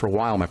it now for a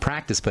while in my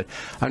practice, but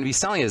I'm going to be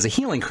selling it as a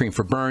healing cream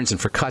for burns and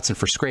for cuts and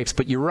for scrapes.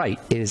 But you're right.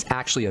 It is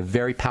actually a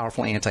very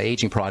powerful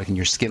anti-aging product, and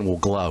your skin will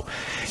glow.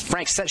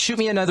 Frank, shoot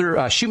me an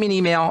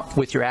email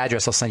with your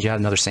address. I'll send you out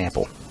another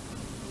sample.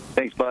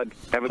 Thanks, bud.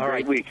 Have a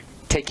great week.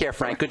 Take care,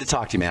 Frank. Good to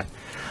talk to you, man.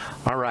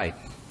 All right.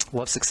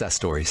 Love success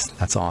stories.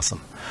 That's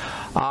awesome.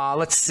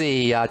 Let's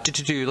see.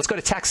 Let's go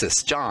to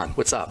Texas. John,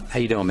 what's up? How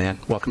you doing, man?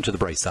 Welcome to the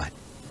bright side.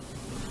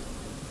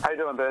 How you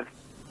doing, Ben?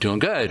 Doing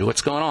good.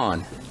 What's going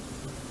on?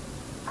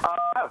 I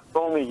have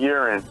foamy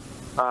urine.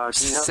 Can you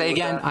Say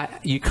again.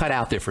 You cut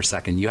out there for a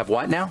second. You have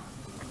what now?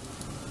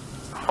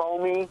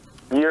 Foamy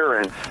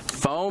urine.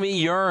 Foamy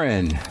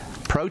urine.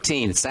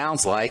 Protein, it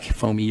sounds like.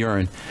 Foamy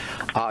urine.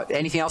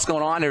 Anything else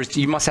going on?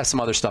 You must have some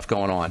other stuff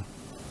going on.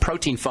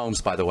 Protein foams,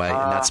 by the way,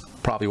 and that's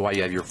probably why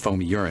you have your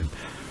foamy urine.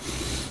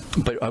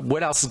 But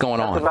what else is going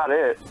on? That's about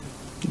it.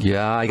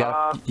 Yeah,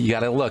 you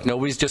gotta look.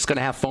 Nobody's just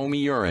gonna have foamy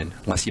urine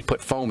unless you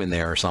put foam in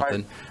there or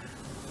something.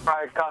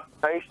 Probably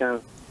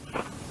constipation.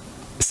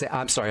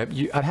 I'm sorry,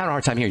 I've had a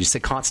hard time hearing you. Say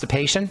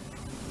constipation?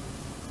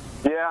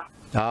 Yeah.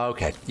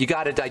 Okay, you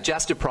got a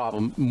digestive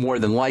problem more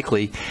than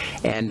likely,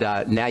 and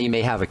now you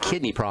may have a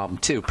kidney problem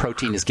too.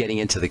 Protein is getting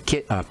into the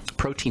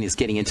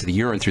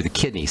urine through the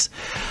kidneys.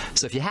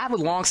 So if you have a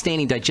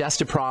long-standing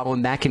digestive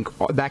problem, that can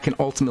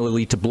ultimately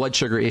lead to blood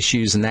sugar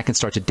issues, and that can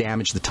start to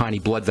damage the tiny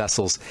blood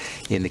vessels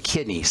in the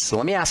kidneys. So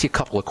let me ask you a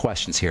couple of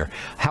questions here.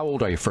 How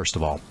old are you, first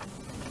of all?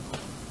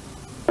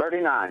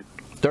 39.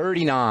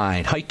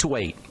 39. Height to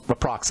weight,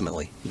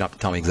 approximately. You don't have to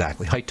tell me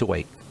exactly. Height to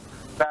weight.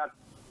 About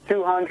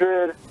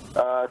 200.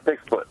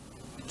 6 foot.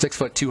 6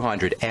 foot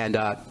 200. And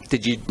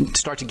did you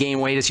start to gain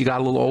weight as you got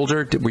a little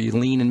older? Were you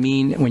lean and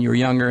mean when you were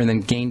younger, and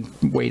then gain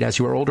weight as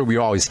you were older? Were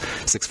you always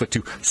 6 foot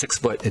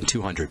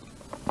 200?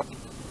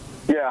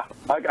 Yeah,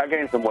 I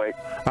gained some weight.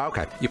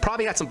 Okay. You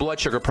probably got some blood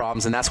sugar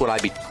problems, and that's what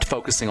I'd be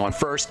focusing on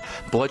first.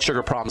 Blood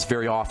sugar problems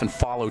very often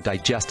follow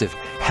digestive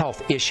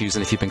health issues,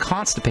 and if you've been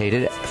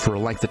constipated for a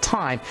length of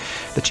time,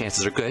 the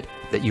chances are good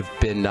that you've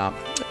been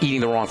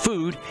eating the wrong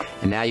food,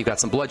 and now you've got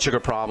some blood sugar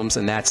problems,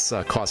 and that's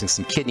causing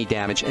some kidney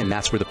damage, and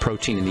that's where the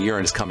protein in the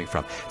urine is coming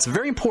from. It's a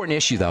very important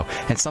issue, though,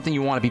 and something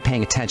you want to be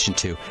paying attention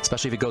to,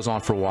 especially if it goes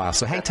on for a while.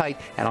 So hang tight,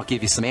 and I'll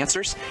give you some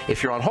answers.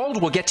 If you're on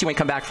hold, we'll get to you when we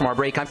come back from our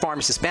break. I'm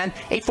Pharmacist Ben,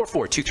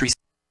 844-236.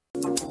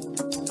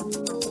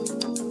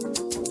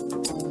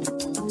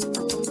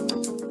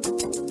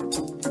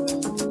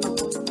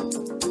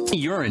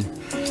 Urine.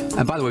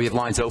 And by the way, we have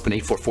lines open,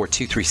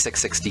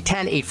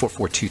 844-236-6010,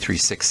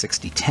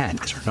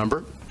 844-236-6010 is our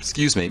number.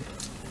 Excuse me.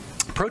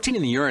 Protein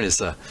in the urine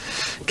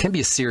can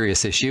be a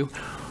serious issue.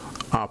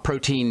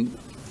 Protein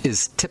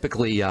is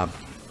typically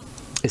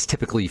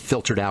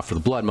filtered out for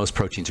the blood. Most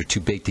proteins are too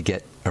big to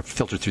get, or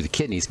filtered through the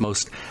kidneys.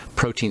 Most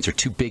proteins are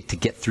too big to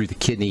get through the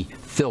kidney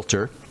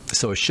filter.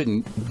 So there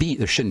shouldn't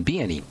be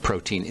any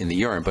protein in the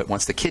urine, but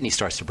once the kidney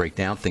starts to break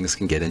down, things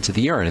can get into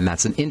the urine, and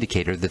that's an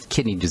indicator that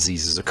kidney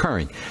disease is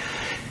occurring.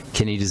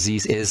 Kidney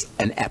disease is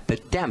an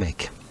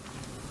epidemic,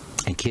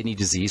 and kidney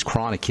disease,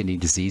 chronic kidney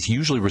disease,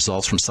 usually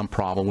results from some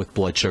problem with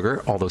blood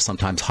sugar, although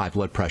sometimes high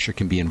blood pressure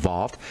can be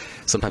involved.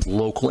 Sometimes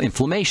local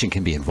inflammation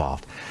can be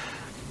involved.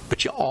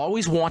 But you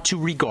always want to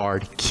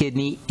regard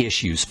kidney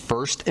issues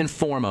first and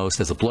foremost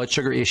as a blood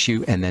sugar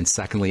issue, and then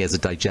secondly as a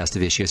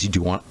digestive issue, as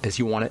you want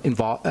to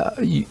involve.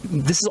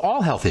 This is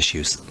all health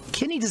issues.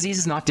 Kidney disease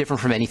is not different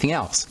from anything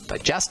else.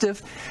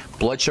 Digestive,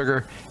 blood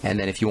sugar, and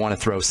then if you want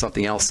to throw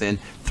something else in,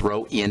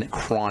 throw in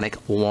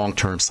chronic,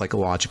 long-term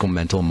psychological,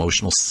 mental,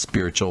 emotional,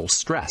 spiritual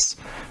stress,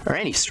 or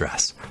any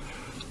stress.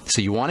 So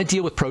you want to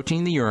deal with protein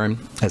in the urine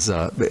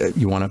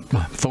you want to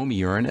foamy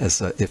urine if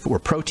it were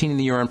protein in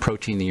the urine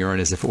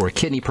as if it were a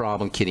kidney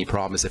problem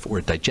as if it were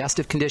a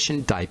digestive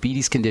condition,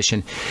 diabetes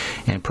condition,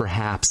 and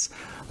perhaps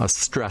a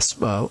stress,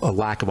 a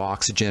lack of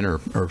oxygen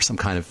or some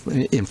kind of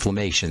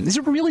inflammation. These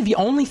are really the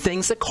only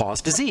things that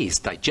cause disease: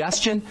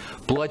 digestion,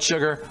 blood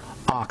sugar,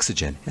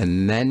 oxygen.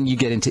 And then you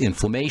get into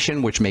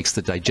inflammation, which makes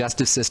the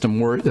digestive system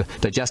worse, the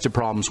digestive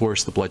problems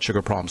worse, the blood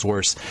sugar problems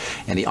worse,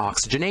 and the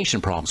oxygenation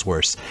problems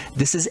worse.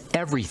 This is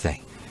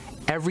everything.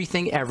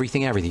 Everything.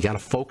 You got to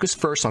focus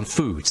first on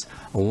foods.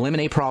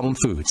 Eliminate problem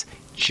foods.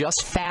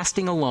 Just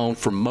fasting alone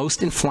for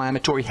most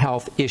inflammatory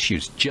health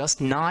issues,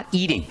 just not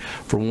eating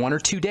for 1 or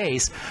 2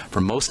 days,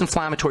 for most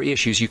inflammatory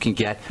issues, you can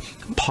get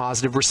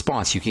positive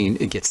response. You can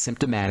get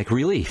symptomatic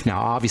relief. Now,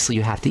 obviously,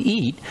 you have to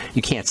eat.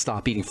 You can't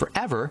stop eating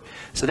forever.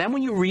 So then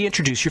when you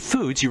reintroduce your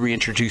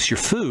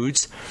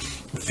foods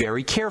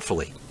very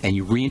carefully. And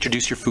you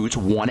reintroduce your foods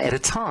one at a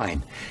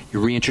time.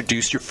 You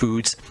reintroduce your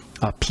foods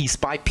piece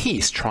by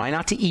piece. Try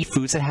not to eat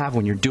foods that have,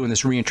 when you're doing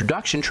this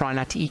reintroduction, try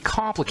not to eat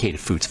complicated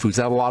foods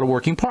that have a lot of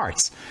working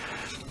parts.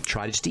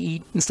 Try just to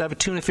eat, instead of a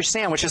tuna fish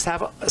sandwich, just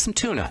have some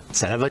tuna.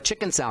 Instead of a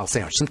chicken salad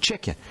sandwich, some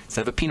chicken.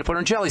 Instead of a peanut butter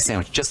and jelly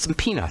sandwich, just some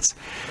peanuts.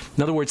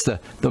 In other words, the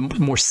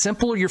more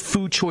simpler your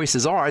food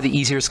choices are, the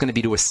easier it's going to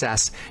be to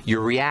assess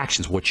your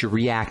reactions, what you're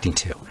reacting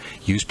to.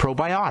 Use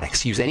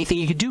probiotics. Use anything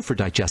you can do for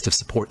digestive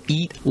support.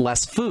 Eat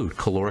less food.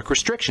 Caloric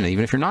restriction.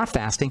 Even if you're not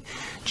fasting,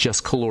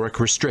 just caloric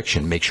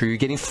restriction. Make sure you're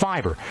getting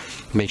fiber.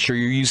 Make sure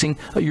you're using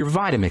your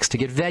Vitamix to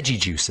get veggie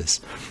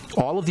juices.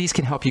 All of these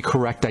can help you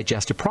correct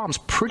digestive problems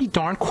pretty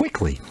darn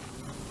quickly.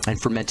 And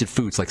fermented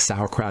foods like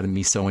sauerkraut and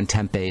miso and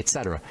tempeh,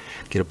 etc.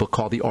 Get a book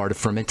called The Art of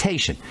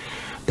Fermentation.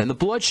 Then the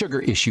blood sugar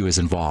issue is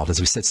involved. As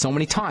we said so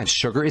many times,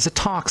 sugar is a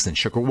toxin.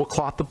 Sugar will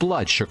clot the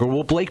blood. Sugar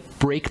will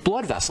break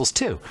blood vessels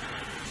too.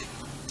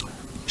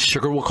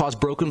 Sugar will cause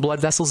broken blood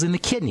vessels in the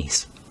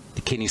kidneys.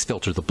 The kidneys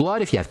filter the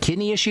blood. If you have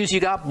kidney issues,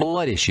 you got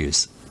blood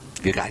issues.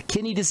 If you've got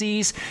kidney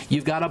disease,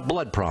 you've got a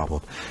blood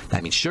problem.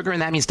 That means sugar,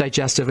 and that means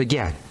digestive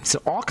again. So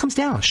it all comes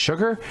down.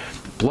 Sugar,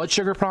 blood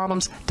sugar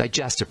problems,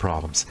 digestive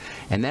problems.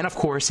 And then, of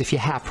course, if you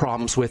have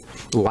problems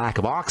with lack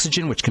of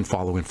oxygen, which can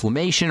follow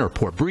inflammation or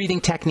poor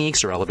breathing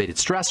techniques or elevated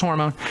stress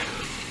hormone,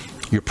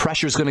 your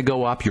pressure is going to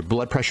go up, your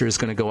blood pressure is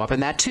going to go up,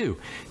 and that too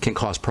can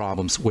cause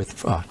problems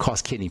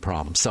cause kidney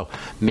problems. So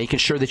making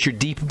sure that you're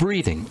deep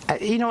breathing.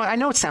 I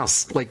know it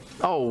sounds like,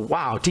 oh,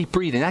 wow, deep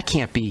breathing, that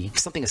can't be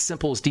something as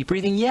simple as deep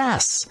breathing.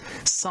 Yes,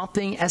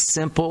 something as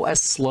simple as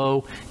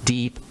slow,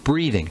 deep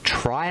breathing.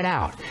 Try it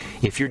out.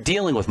 If you're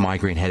dealing with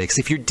migraine headaches,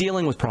 if you're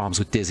dealing with problems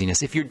with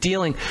dizziness, if you're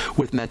dealing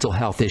with mental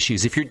health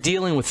issues, if you're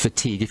dealing with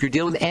fatigue, if you're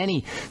dealing with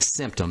any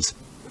symptoms,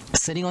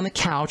 sitting on the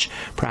couch,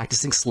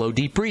 practicing slow,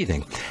 deep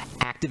breathing.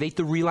 Activate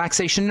the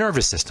relaxation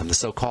nervous system, the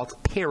so-called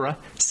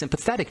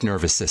parasympathetic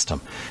nervous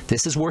system.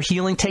 This is where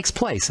healing takes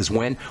place, is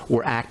when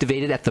we're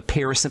activated at the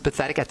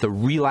parasympathetic, at the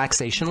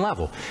relaxation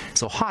level.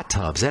 So hot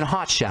tubs and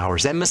hot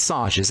showers and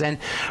massages and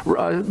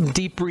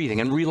deep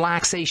breathing and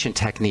relaxation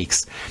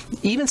techniques.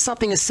 Even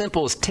something as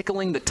simple as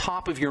tickling the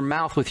top of your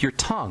mouth with your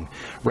tongue,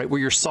 right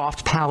where your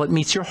soft palate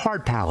meets your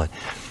hard palate.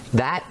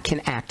 That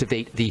can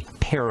activate the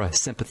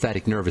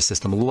parasympathetic nervous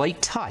system.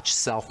 Light touch,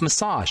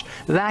 self-massage,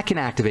 that can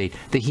activate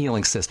the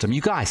healing system.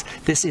 You guys,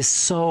 this is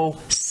so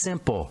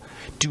simple.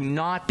 Do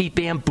not be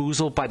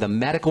bamboozled by the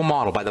medical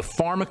model, by the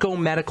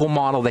pharmaco-medical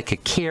model that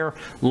could care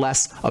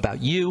less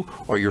about you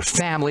or your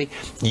family,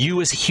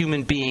 you as a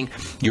human being,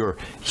 your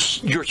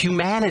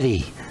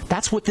humanity.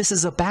 That's what this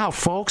is about,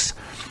 folks.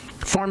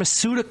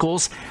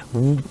 Pharmaceuticals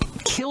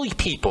kill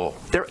people.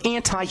 They're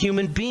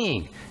anti-human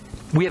being.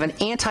 We have an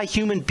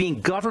anti-human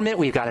being government.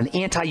 We've got an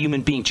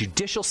anti-human being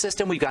judicial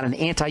system. We've got an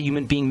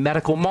anti-human being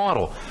medical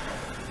model.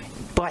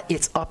 But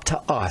it's up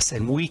to us,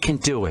 and we can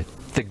do it.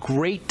 The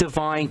great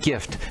divine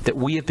gift that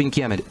we have been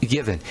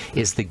given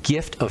is the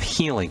gift of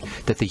healing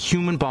that the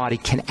human body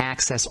can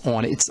access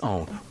on its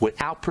own,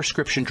 without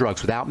prescription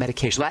drugs, without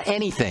medication, without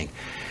anything.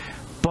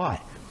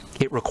 But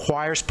it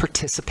requires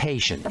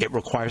participation. It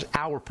requires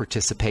our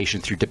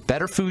participation through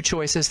better food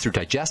choices, through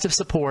digestive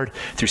support,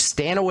 through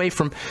staying away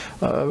from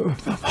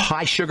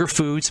high sugar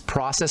foods,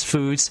 processed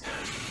foods,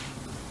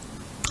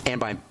 and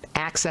by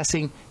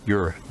accessing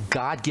your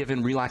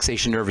God-given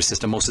relaxation nervous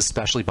system, most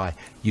especially by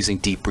using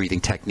deep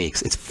breathing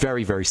techniques. It's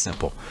very, very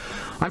simple.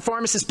 I'm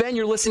Pharmacist Ben.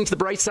 You're listening to The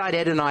Bright Side.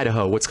 Ed in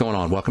Idaho. What's going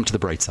on? Welcome to The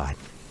Bright Side.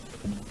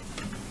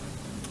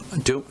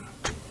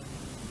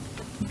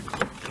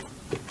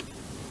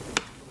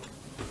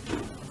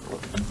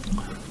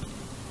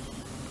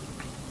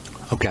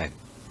 Okay.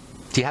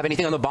 Do you have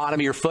anything on the bottom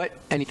of your foot?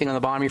 Anything on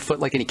the bottom of your foot,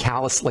 like any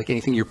callus, like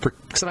anything?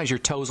 Sometimes your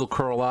toes will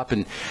curl up,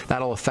 and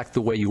that'll affect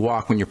the way you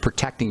walk when you're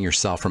protecting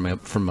yourself from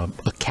a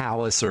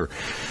callus or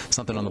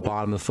something on the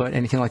bottom of the foot.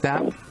 Anything like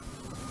that?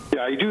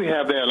 Yeah, I do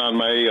have that on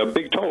my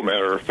big toe,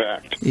 matter of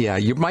fact. Yeah,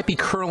 you might be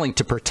curling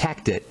to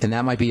protect it, and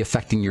that might be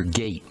affecting your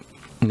gait.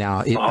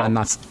 Now,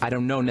 I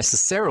don't know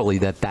necessarily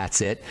that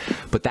that's it,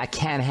 but that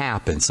can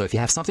happen. So if you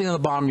have something on the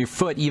bottom of your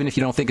foot, even if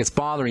you don't think it's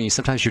bothering you,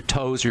 sometimes your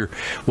toes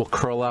will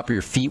curl up, or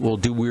your feet will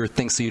do weird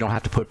things, so you don't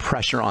have to put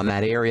pressure on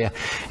that area.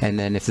 And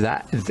then if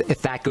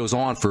that goes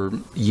on for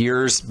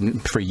years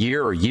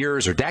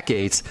or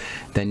decades,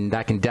 then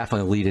that can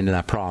definitely lead into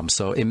that problem.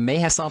 So it may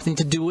have something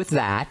to do with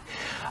that.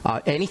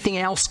 Anything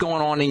else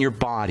going on in your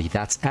body?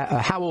 That's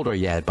how old are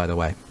you, Ed, by the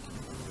way?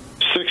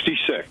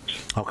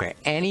 66. Okay.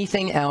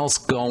 Anything else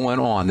going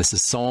on? This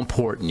is so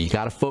important. You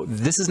got to.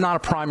 This is not a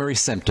primary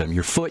symptom.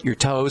 Your foot, your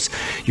toes,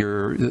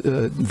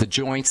 the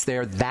joints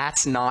there.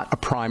 That's not a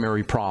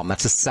primary problem.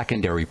 That's a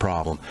secondary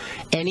problem.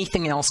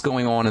 Anything else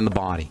going on in the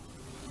body?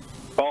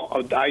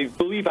 Well, I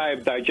believe I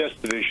have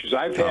digestive issues.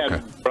 I've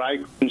had what I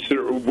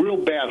consider real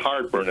bad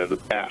heartburn in the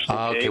past.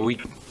 Okay,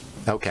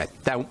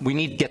 we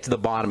need to get to the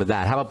bottom of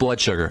that. How about blood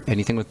sugar?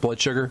 Anything with blood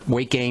sugar?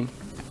 Weight gain?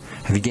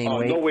 Have you gained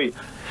weight? No weight.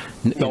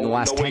 In the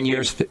last 10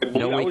 years?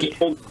 No weight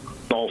gain?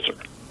 Ulcer.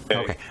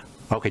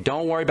 Okay,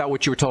 don't worry about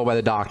what you were told by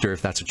the doctor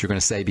if that's what you're going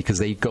to say, because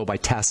they go by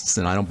tests,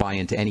 and I don't buy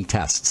into any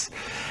tests.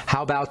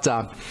 How about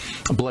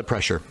blood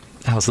pressure?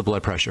 How's the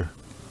blood pressure?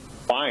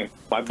 Fine.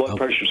 My blood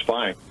pressure's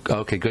fine.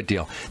 Okay, good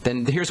deal.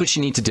 Then here's what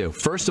you need to do.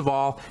 First of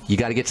all, you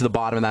got to get to the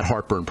bottom of that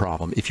heartburn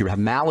problem. If you have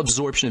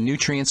malabsorption of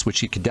nutrients,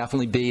 which it could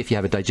definitely be if you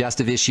have a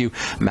digestive issue,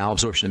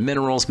 malabsorption of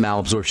minerals,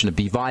 malabsorption of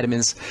B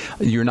vitamins,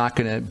 you're not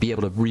going to be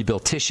able to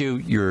rebuild tissue.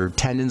 Your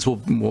tendons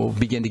will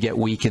begin to get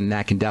weak, and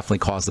that can definitely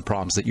cause the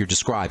problems that you're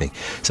describing.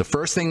 So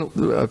first thing,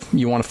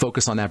 you want to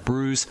focus on that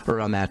bruise, or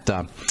on that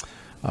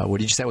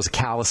what did you say? It was a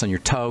callus on your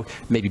toe.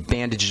 Maybe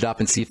bandage it up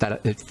and see if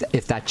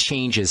that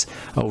changes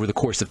over the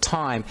course of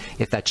time,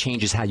 if that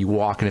changes how you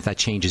walk, and if that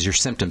changes your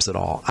symptoms at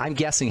all. I'm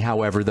guessing,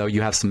 however, though,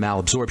 you have some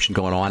malabsorption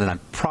going on, and I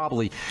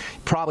probably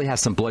have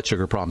some blood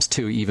sugar problems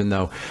too, even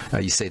though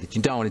you say that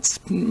you don't.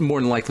 It's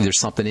more than likely there's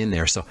something in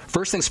there. So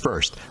first things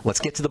first, let's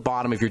get to the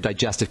bottom of your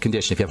digestive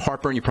condition. If you have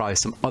heartburn, you probably have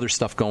some other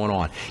stuff going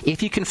on.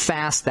 If you can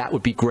fast, that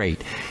would be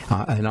great.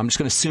 And I'm just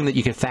going to assume that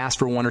you can fast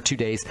for 1 or 2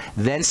 days,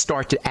 then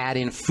start to add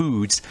in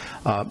foods,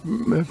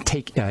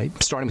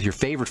 starting with your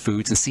favorite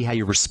foods, and see how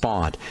you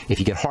respond. If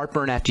you get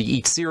heartburn after you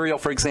eat cereal,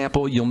 for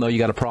example, you'll know you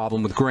got a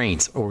problem with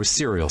grains or with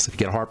cereals. If you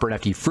get heartburn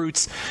after you eat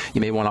fruits,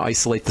 you may want to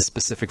isolate the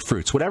specific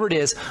fruits. Whatever it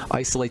is,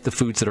 isolate the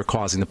foods that are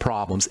causing the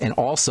problems. And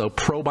also,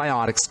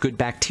 probiotics, good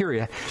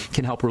bacteria,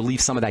 can help relieve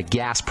some of that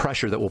gas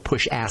pressure that will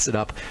push acid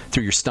up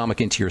through your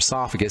stomach into your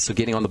esophagus. So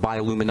getting on the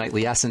Biolumin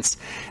Nightly Essence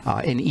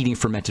and eating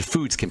fermented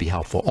foods can be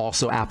helpful.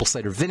 Also, apple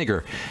cider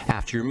vinegar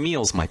after your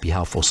meals might be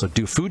helpful. So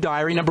do food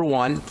diary, number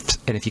 1.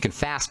 And if you can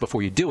fast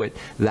before you do it,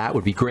 that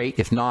would be great.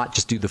 If not,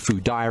 just do the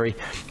food diary.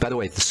 By the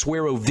way, the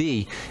Suero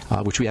V,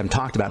 which we haven't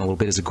talked about in a little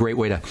bit, is a great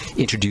way to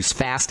introduce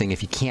fasting.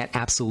 If you can't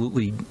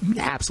absolutely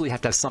have to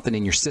have something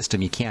in your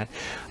system, you can't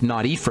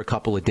not eat for a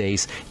couple of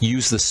days,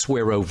 use the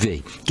Suero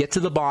V. Get to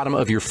the bottom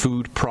of your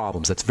food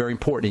problems. That's very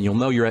important, and you'll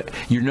know you're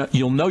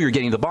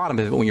getting to the bottom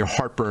of it when your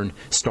heartburn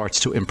starts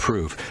to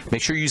improve.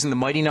 Make sure you're using the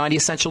Mighty 90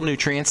 essential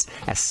nutrients,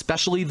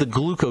 especially the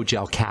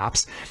glucogel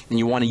caps, and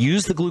you want to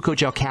use the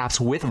glucogel caps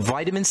with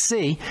vitamin C.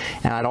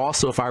 And I'd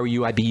also, if I were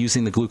you, I'd be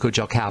using the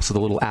glucogel caps with a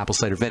little apple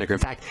cider vinegar. In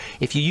fact,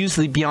 if you use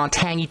the Beyond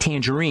Tangy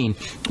Tangerine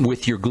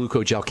with your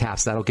glucogel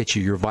caps, that'll get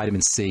you your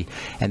vitamin C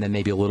and then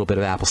maybe a little bit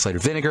of apple cider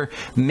vinegar.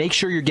 Make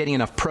sure you're getting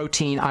enough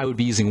protein. I would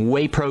be using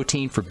whey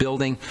protein for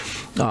building.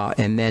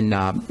 And then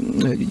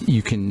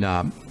you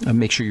can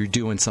make sure you're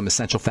doing some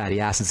essential fatty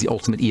acids, the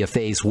ultimate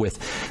EFAs with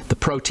the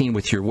protein,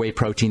 with your whey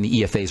protein.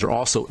 The EFAs are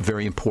also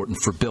very important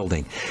for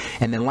building.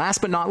 And then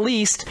last but not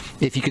least,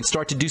 if you can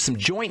start to do some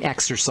joint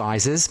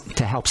exercises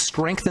to help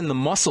strengthen the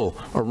muscle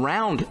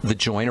around the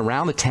joint,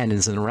 around the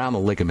tendons, and around the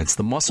ligaments.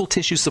 The muscle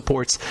tissue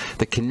supports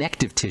the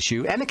connective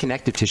tissue, and the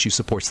connective tissue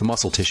supports the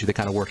muscle tissue. They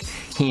kind of work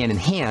hand in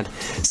hand.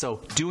 So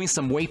doing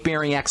some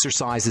weight-bearing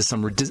exercises,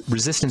 some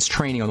resistance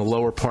training on the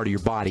lower part of your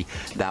body,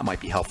 that might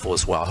be helpful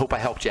as well. I hope I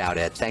helped you out,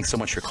 Ed. Thanks so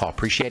much for your call.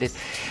 Appreciate it.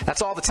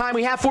 That's all the time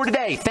we have for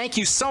today. Thank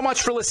you so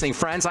much for listening,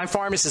 friends. I'm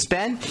Pharmacist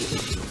Ben.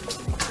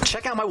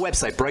 Check out my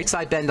website,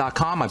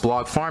 brightsideben.com, my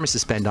blog,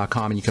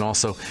 pharmacistben.com, and you can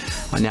also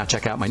now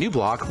check out my new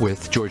blog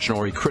with George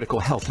Norrie,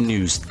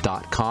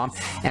 criticalhealthnews.com.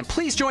 And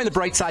please join the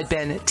Brightside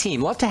Ben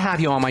team. Love to have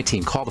you on my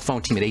team. Call the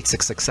phone team at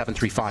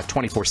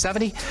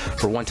 866-735-2470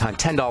 for a one-time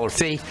 $10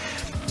 fee.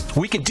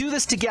 We can do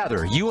this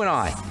together, you and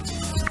I.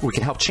 We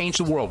can help change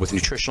the world with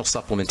nutritional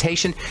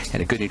supplementation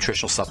and a good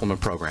nutritional supplement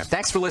program.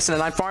 Thanks for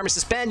listening. I'm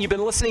Pharmacist Ben. You've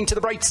been listening to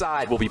The Bright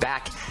Side. We'll be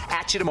back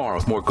at you tomorrow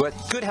with more good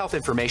health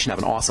information. Have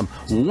an awesome,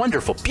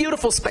 wonderful,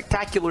 beautiful,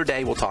 spectacular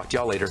day. We'll talk to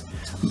y'all later.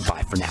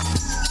 Bye for now.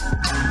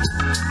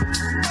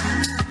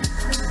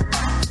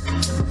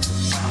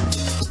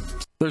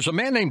 There's a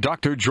man named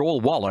Dr. Joel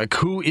Wallach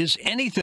who is anything